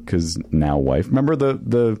took his now wife. Remember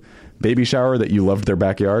the baby shower that you loved their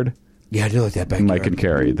backyard? Yeah, I do like that backyard. Mike and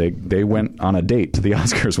Carrie. They went on a date to the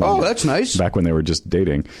Oscars one Oh, year, that's nice. Back when they were just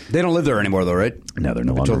dating. They don't live there anymore, though, right? No, they're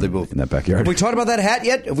no I longer told they both. in that backyard. Have we talked about that hat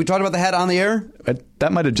yet? Have we talked about the hat on the air?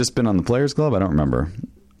 That might have just been on the Players Club. I don't remember.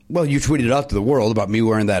 Well, you tweeted out to the world about me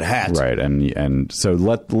wearing that hat. Right, and so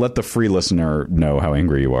let the free listener know how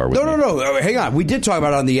angry you are with me. No. Hang on. We did talk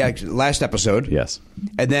about it on the last episode. Yes.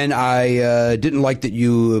 And then I didn't like that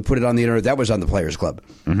you put it on the internet. That was on the Players Club.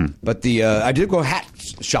 Mm-hmm. But I did go hat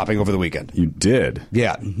shopping over the weekend. You did?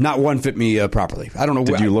 Yeah. Not one fit me properly. I don't know.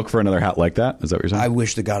 Did you look for another hat like that? Is that what you're saying? I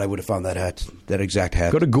wish to God I would have found that hat, that exact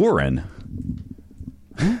hat. Go to Gorin.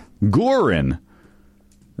 Gorin.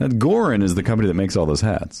 That Gorin is the company that makes all those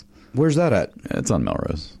hats. Where's that at? It's on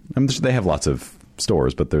Melrose. They have lots of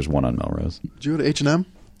stores, but there's one on Melrose. Did you go to H&M?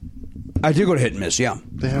 I did go to Hit and Miss, yeah.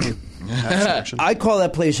 They have a hat section. I call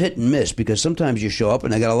that place Hit and Miss because sometimes you show up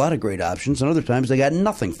and they got a lot of great options, and other times they got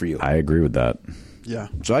nothing for you. I agree with that. Yeah.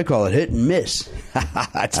 So I call it Hit and Miss.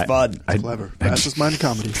 That's fun. Clever. Fastest mind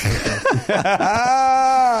comedy.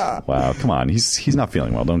 Wow, come on. He's not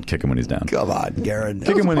feeling well. Don't kick him when he's down. Come on, Garen.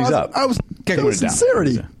 Kick him when he's up. I was Kick it him was down.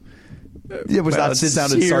 sincerity. It was not It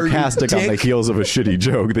sounded sincere, sarcastic you on the dick. heels of a shitty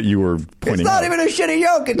joke that you were pointing It's not out. even a shitty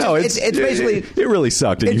joke. It's basically... It really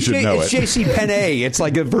sucked, and you should know it's it. J.C. Penney. It's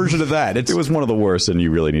like a version of that. It was one of the worst, and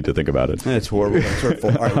you really need to think about it. It's horrible. It's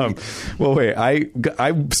hurtful. All right. Well, wait. I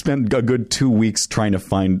spent a good 2 weeks trying to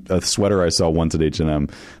find a sweater I saw once at H&M.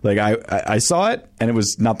 Like I saw it, and it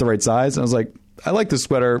was not the right size. And I was like, I like this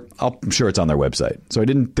sweater. I'm sure it's on their website. So I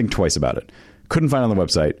didn't think twice about it. Couldn't find it on the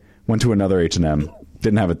website. Went to another H&M.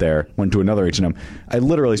 Didn't have it there. Went to another H&M. I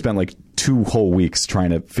literally spent like 2 whole weeks trying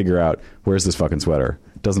to figure out where's this fucking sweater.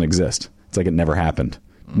 It doesn't exist. It's like it never happened.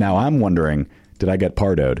 Now I'm wondering, did I get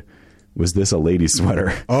pardoed? Was this a lady's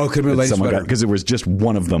sweater? Oh, it could have been a lady's sweater. Because it was just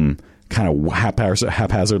one of them kind of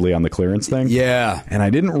haphazardly on the clearance thing. Yeah. And I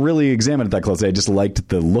didn't really examine it that closely. I just liked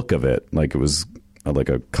the look of it. Like it was like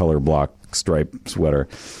a color block stripe sweater.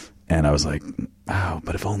 And I was like, oh,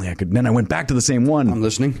 but if only I could. Then I went back to the same one. I'm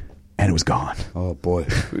listening. And it was gone. Oh, boy.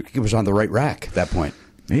 It was on the right rack at that point.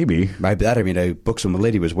 Maybe. By that, I mean, I booked some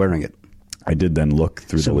lady was wearing it. I did then look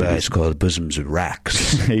through Some the guys ladies. call it bosoms and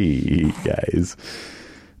racks. Hey, guys.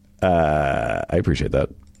 I appreciate that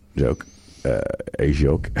joke. A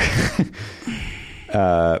joke.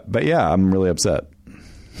 But yeah, I'm really upset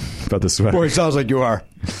about this sweater. Boy, it sounds like you are.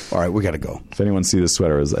 All right, we got to go. If anyone see this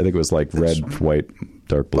sweater, I think it was like red, white,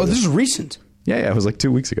 dark blue. Oh, this is recent. Yeah, it was like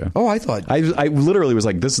 2 weeks ago. Oh, I thought. I literally was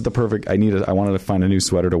like, this is the perfect. I wanted to find a new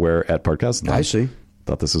sweater to wear at Podcast. I see.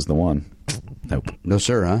 Thought this was the one. Nope. No,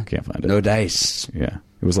 sir, huh? Can't find it. No dice. Yeah.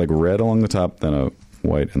 It was like red along the top, then a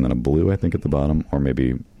white, and then a blue, I think, at the bottom. Or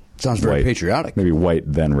maybe. Sounds very white. patriotic. Maybe white,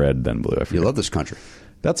 then red, then blue. I You forget. love this country.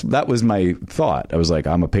 That was my thought. I was like,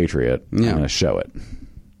 I'm a patriot. Yeah. I'm going to show it.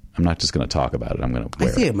 I'm not just going to talk about it. I'm going to I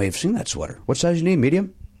wear think I it. may have seen that sweater. What size you need?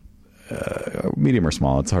 Medium? Medium or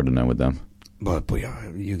small. It's hard to know with them. But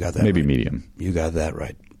you got that. Maybe right. medium. You got that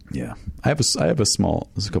right. Yeah, I have a small.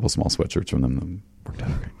 There's a couple small sweatshirts from them that worked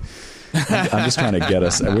out okay. I'm just trying to get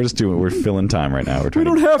us. We're filling time right now. We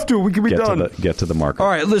don't have to. We can be done. Get to the marker. All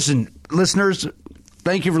right, listen, listeners.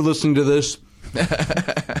 Thank you for listening to this.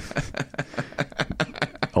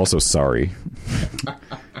 Also, sorry.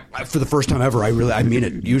 For the first time ever, I mean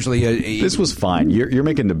it. Usually, This was fine. You're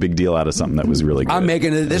making a big deal out of something that was really good. I'm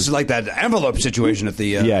making it. This is like that envelope situation at the.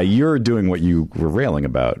 Yeah, you're doing what you were railing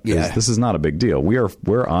about. Yeah. This is not a big deal.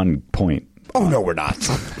 We're on point. Oh no, we're not.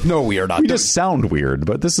 No, we are not. We just sound weird,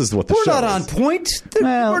 but this is what the We're show not on is. point.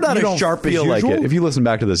 Well, We're not you as don't sharp as feel like usual. it. If you listen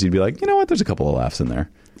back to this, you'd be like, you know what? There's a couple of laughs in there.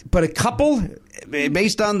 But a couple,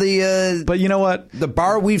 based on the But you know what? the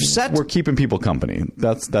bar we've set. We're keeping people company.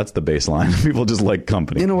 That's the baseline. People just like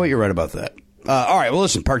company. You know what? You're right about that. All right. Well,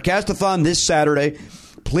 listen, Podcastathon this Saturday.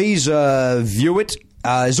 Please view it.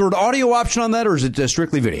 Is there an audio option on that, or is it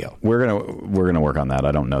strictly video? We're gonna work on that.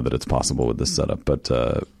 I don't know that it's possible with this setup, but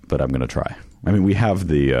I'm gonna try. I mean, we have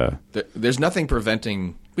the There's nothing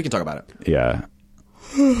preventing. We can talk about it. yeah.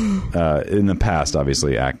 In the past,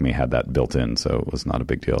 obviously, Acme had that built in, so it was not a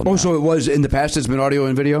big deal. Oh, so it was in the past. It's been audio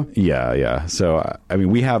and video. Yeah. So I mean,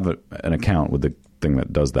 we have an account with the thing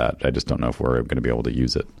that does that. I just don't know if we're going to be able to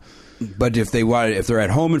use it. But if they're at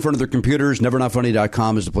home in front of their computers,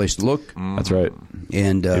 nevernotfunny.com is the place to look. That's right.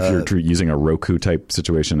 And If you're using a Roku type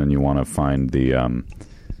situation and you want to find the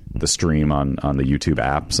stream on the YouTube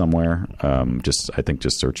app somewhere, just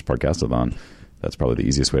search Podcastathon. That's probably the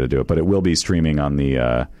easiest way to do it. But it will be streaming on the.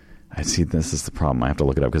 I see. This is the problem. I have to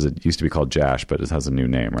look it up because it used to be called Jash, but it has a new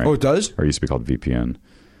name, right? Oh, it does? Or it used to be called VPN.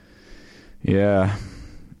 Yeah.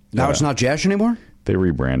 Now it's not Jash anymore? They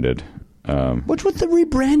rebranded. What's with the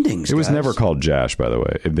rebrandings? It was guys? never called Jash, by the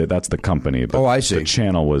way. That's the company. But I see. The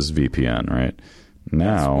channel was VPN, right?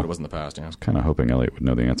 Now, That's what it was in the past, yeah. kind of hoping Elliot would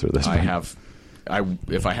know the answer to this.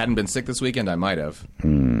 If I hadn't been sick this weekend, I might have.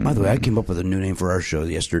 By the way, I came up with a new name for our show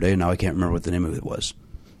yesterday, and now I can't remember what the name of it was.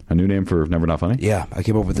 A new name for Never Not Funny? Yeah, I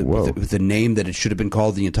came up with the name that it should have been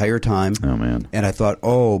called the entire time. Oh, man. And I thought,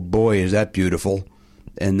 oh, boy, is that beautiful.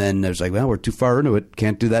 And then I was like, well, we're too far into it.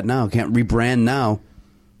 Can't do that now. Can't rebrand now.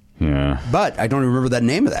 Yeah. But I don't remember that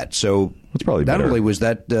name of that. So It's probably not better. only was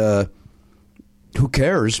that, who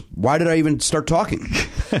cares? Why did I even start talking?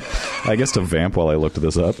 I guess to vamp while I looked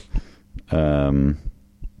this up. I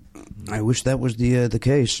wish that was the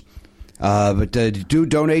case. But do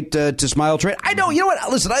donate to Smile Train. I know. You know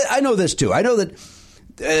what? Listen, I know this too. I know that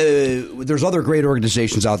there's other great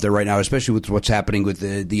organizations out there right now, especially with what's happening with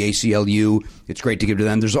the ACLU. It's great to give to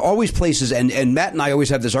them. There's always places, and Matt and I always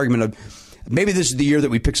have this argument of maybe this is the year that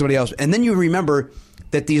we pick somebody else, and then you remember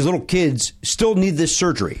that these little kids still need this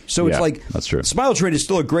surgery. So it's like, that's true. Smile Train is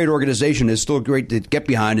still a great organization. It's still great to get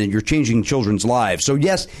behind, and you're changing children's lives. So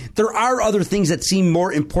yes, there are other things that seem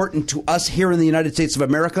more important to us here in the United States of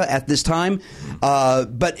America at this time.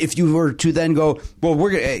 But if you were to then go, well,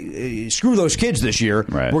 we're going to screw those kids this year.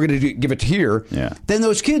 Right. We're going to give it here. Yeah. Then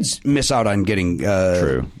those kids miss out on getting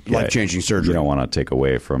life-changing surgery. You don't want to take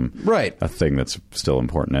away from a thing that's still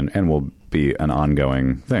important and will be an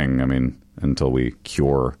ongoing thing. I mean, until we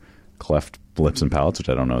cure cleft lips and palates, which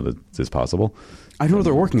I don't know that is possible. I know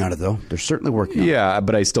they're working on it, though. They're certainly working on it. Yeah,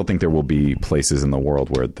 but I still think there will be places in the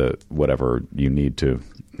world where whatever you need to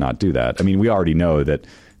not do that. I mean, we already know that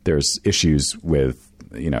there's issues with,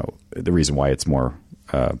 the reason why it's more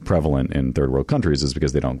prevalent in third world countries is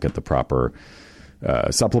because they don't get the proper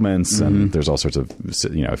supplements, and there's all sorts of,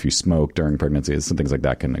 if you smoke during pregnancy, some things like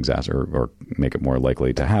that can exacerbate or make it more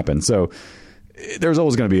likely to happen. So there's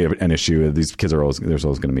always going to be an issue. These kids there's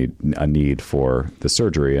always going to be a need for the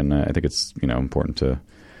surgery, and I think it's important to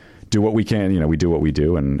do what we can. We do what we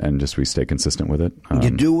do, and just we stay consistent with it. You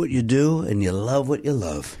do what you do, and you love what you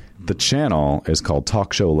love. The channel is called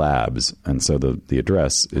Talk Show Labs, and so the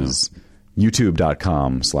address is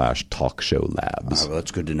youtube.com/talkshowlabs. Well,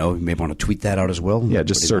 that's good to know. You may want to tweet that out as well. Yeah,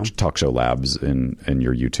 just search Talk Show Labs in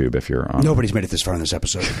your YouTube if you're on. Nobody's made it this far in this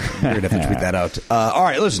episode. You're going to have to tweet that out. All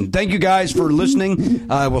right, listen, thank you guys for listening.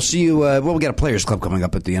 We'll see you. We got a Players Club coming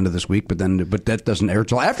up at the end of this week, but that doesn't air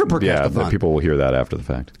till after Podcastathon. Yeah, people will hear that after the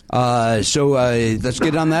fact. So let's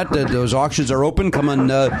get on that. Those auctions are open. Come and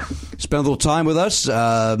spend a little time with us.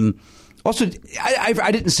 Also,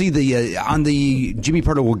 I didn't see on the Jimmy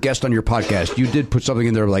Pardo guest on your podcast, you did put something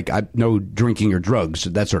in there like no drinking or drugs,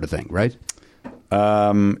 that sort of thing, right?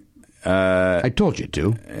 I told you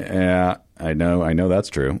to. Yeah, I know that's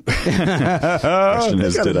true. Question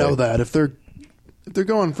is, they gotta know that if they're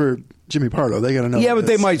going for Jimmy Pardo, they got to know. Yeah, but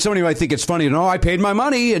somebody might think it's funny. No, I paid my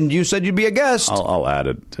money, and you said you'd be a guest. I'll add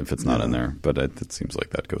it if it's not in there, but it seems like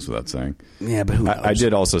that goes without saying. Yeah, but who knows? I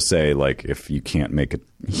did also say, like, if you can't make it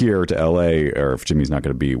here to L.A., or if Jimmy's not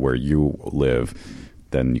going to be where you live,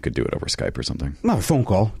 then you could do it over Skype or something. Not a phone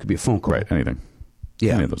call. It could be a phone call. Right, anything.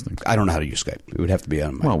 Yeah. Any of those things. I don't know how to use Skype. It would have to be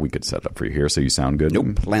on my... Well, we could set it up for you here so you sound good. Nope.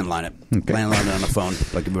 Landline it. Okay. Landline it on the phone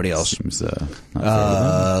like everybody else. Seems, not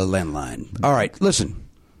landline. All right, listen.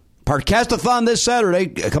 Podcastathon this Saturday.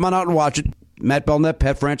 Come on out and watch it. Matt Belknap,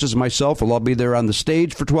 Pat Francis, and myself will all be there on the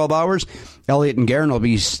stage for 12 hours. Elliot and Garen will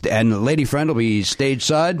be, and Lady Friend will be stage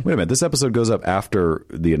side. Wait a minute. This episode goes up after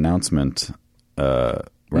the announcement, right?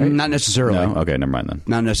 Not necessarily. No? Okay, never mind then.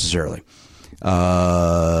 Not necessarily.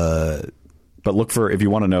 But look for, if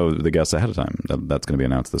you want to know the guests ahead of time, that's going to be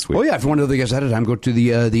announced this week. Oh, yeah. If you want to know the guests ahead of time, go to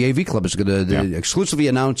the AV Club. It's going to exclusively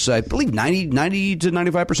announce, I believe, 90 to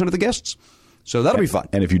 95% of the guests. So that'll be fun.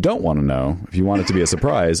 And if you don't want to know, if you want it to be a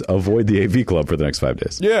surprise, avoid the AV Club for the next 5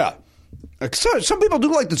 days. Yeah. Some people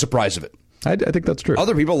do like the surprise of it. I think that's true.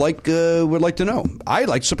 Other people would like to know. I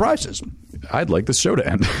like surprises. I'd like this show to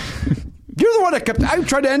end. You're the one that I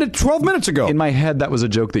tried to end it 12 minutes ago. In my head, that was a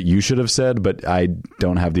joke that you should have said, but I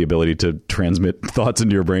don't have the ability to transmit thoughts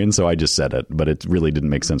into your brain, so I just said it. But it really didn't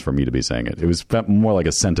make sense for me to be saying it. It was more like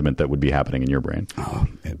a sentiment that would be happening in your brain. Oh,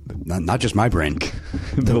 not just my brain.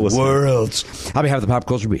 The world's. On behalf of the Pop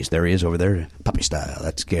Culture Beast, there he is over there, puppy style.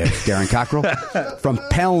 That's Garen Cockrell. From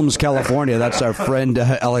Pelhams, California, that's our friend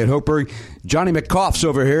Elliot Hochberg. Johnny McCoff's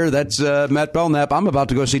over here. That's Matt Belknap. I'm about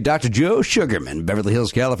to go see Dr. Joe Sugarman, Beverly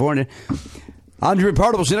Hills, California. I'm Jimmy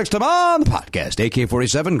Pardo. We'll see you next time on the podcast.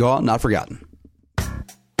 AK-47, gone, not forgotten.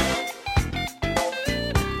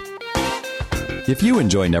 If you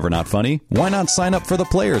enjoy Never Not Funny, why not sign up for the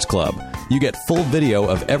Players Club? You get full video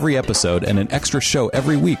of every episode and an extra show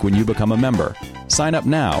every week when you become a member. Sign up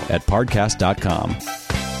now at Parcast.com.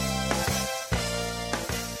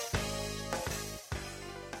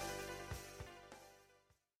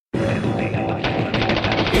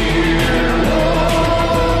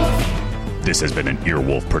 This has been an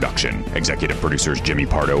Earwolf production. Executive producers Jimmy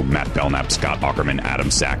Pardo, Matt Belknap, Scott Aukerman, Adam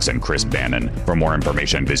Sachs, and Chris Bannon. For more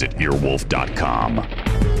information, visit earwolf.com.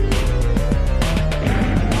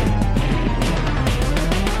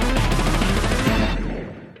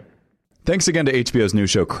 Thanks again to HBO's new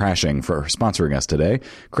show Crashing for sponsoring us today.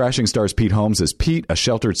 Crashing stars Pete Holmes as Pete, a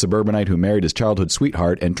sheltered suburbanite who married his childhood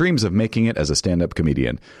sweetheart and dreams of making it as a stand-up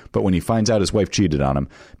comedian. But when he finds out his wife cheated on him,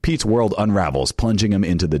 Pete's world unravels, plunging him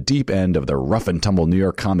into the deep end of the rough-and-tumble New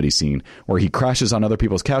York comedy scene, where he crashes on other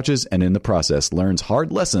people's couches and in the process learns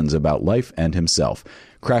hard lessons about life and himself.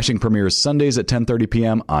 Crashing premieres Sundays at 10:30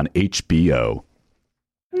 p.m. on HBO.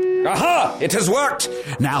 Aha! It has worked!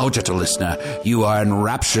 Now, gentle listener, you are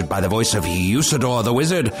enraptured by the voice of Usador the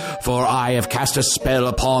Wizard, for I have cast a spell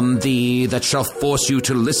upon thee that shall force you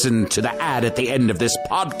to listen to the ad at the end of this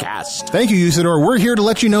podcast. Thank you, Usador. We're here to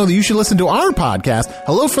let you know that you should listen to our podcast,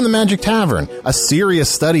 Hello from the Magic Tavern, a serious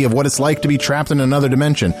study of what it's like to be trapped in another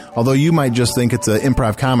dimension, although you might just think it's an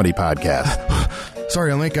improv comedy podcast.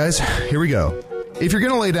 Sorry I'm late, guys. Here we go. If you're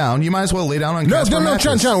going to lay down, you might as well lay down on Casper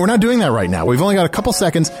mattress. John, we're not doing that right now. We've only got a couple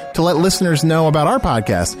seconds to let listeners know about our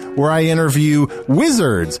podcast, where I interview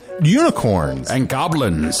wizards, unicorns, and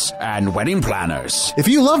goblins, and wedding planners. If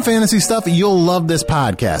you love fantasy stuff, you'll love this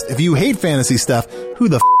podcast. If you hate fantasy stuff, who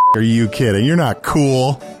the are you kidding? You're not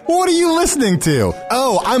cool. What are you listening to?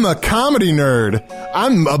 Oh, I'm a comedy nerd.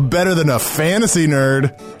 I'm better than a fantasy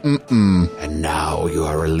nerd. And now you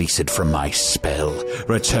are released from my spell.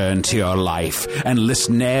 Return to your life and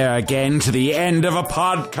listen ne'er again to the end of a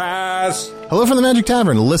podcast. Hello from the Magic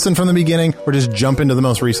Tavern. Listen from the beginning or just jump into the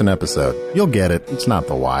most recent episode. You'll get it. It's not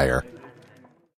The Wire.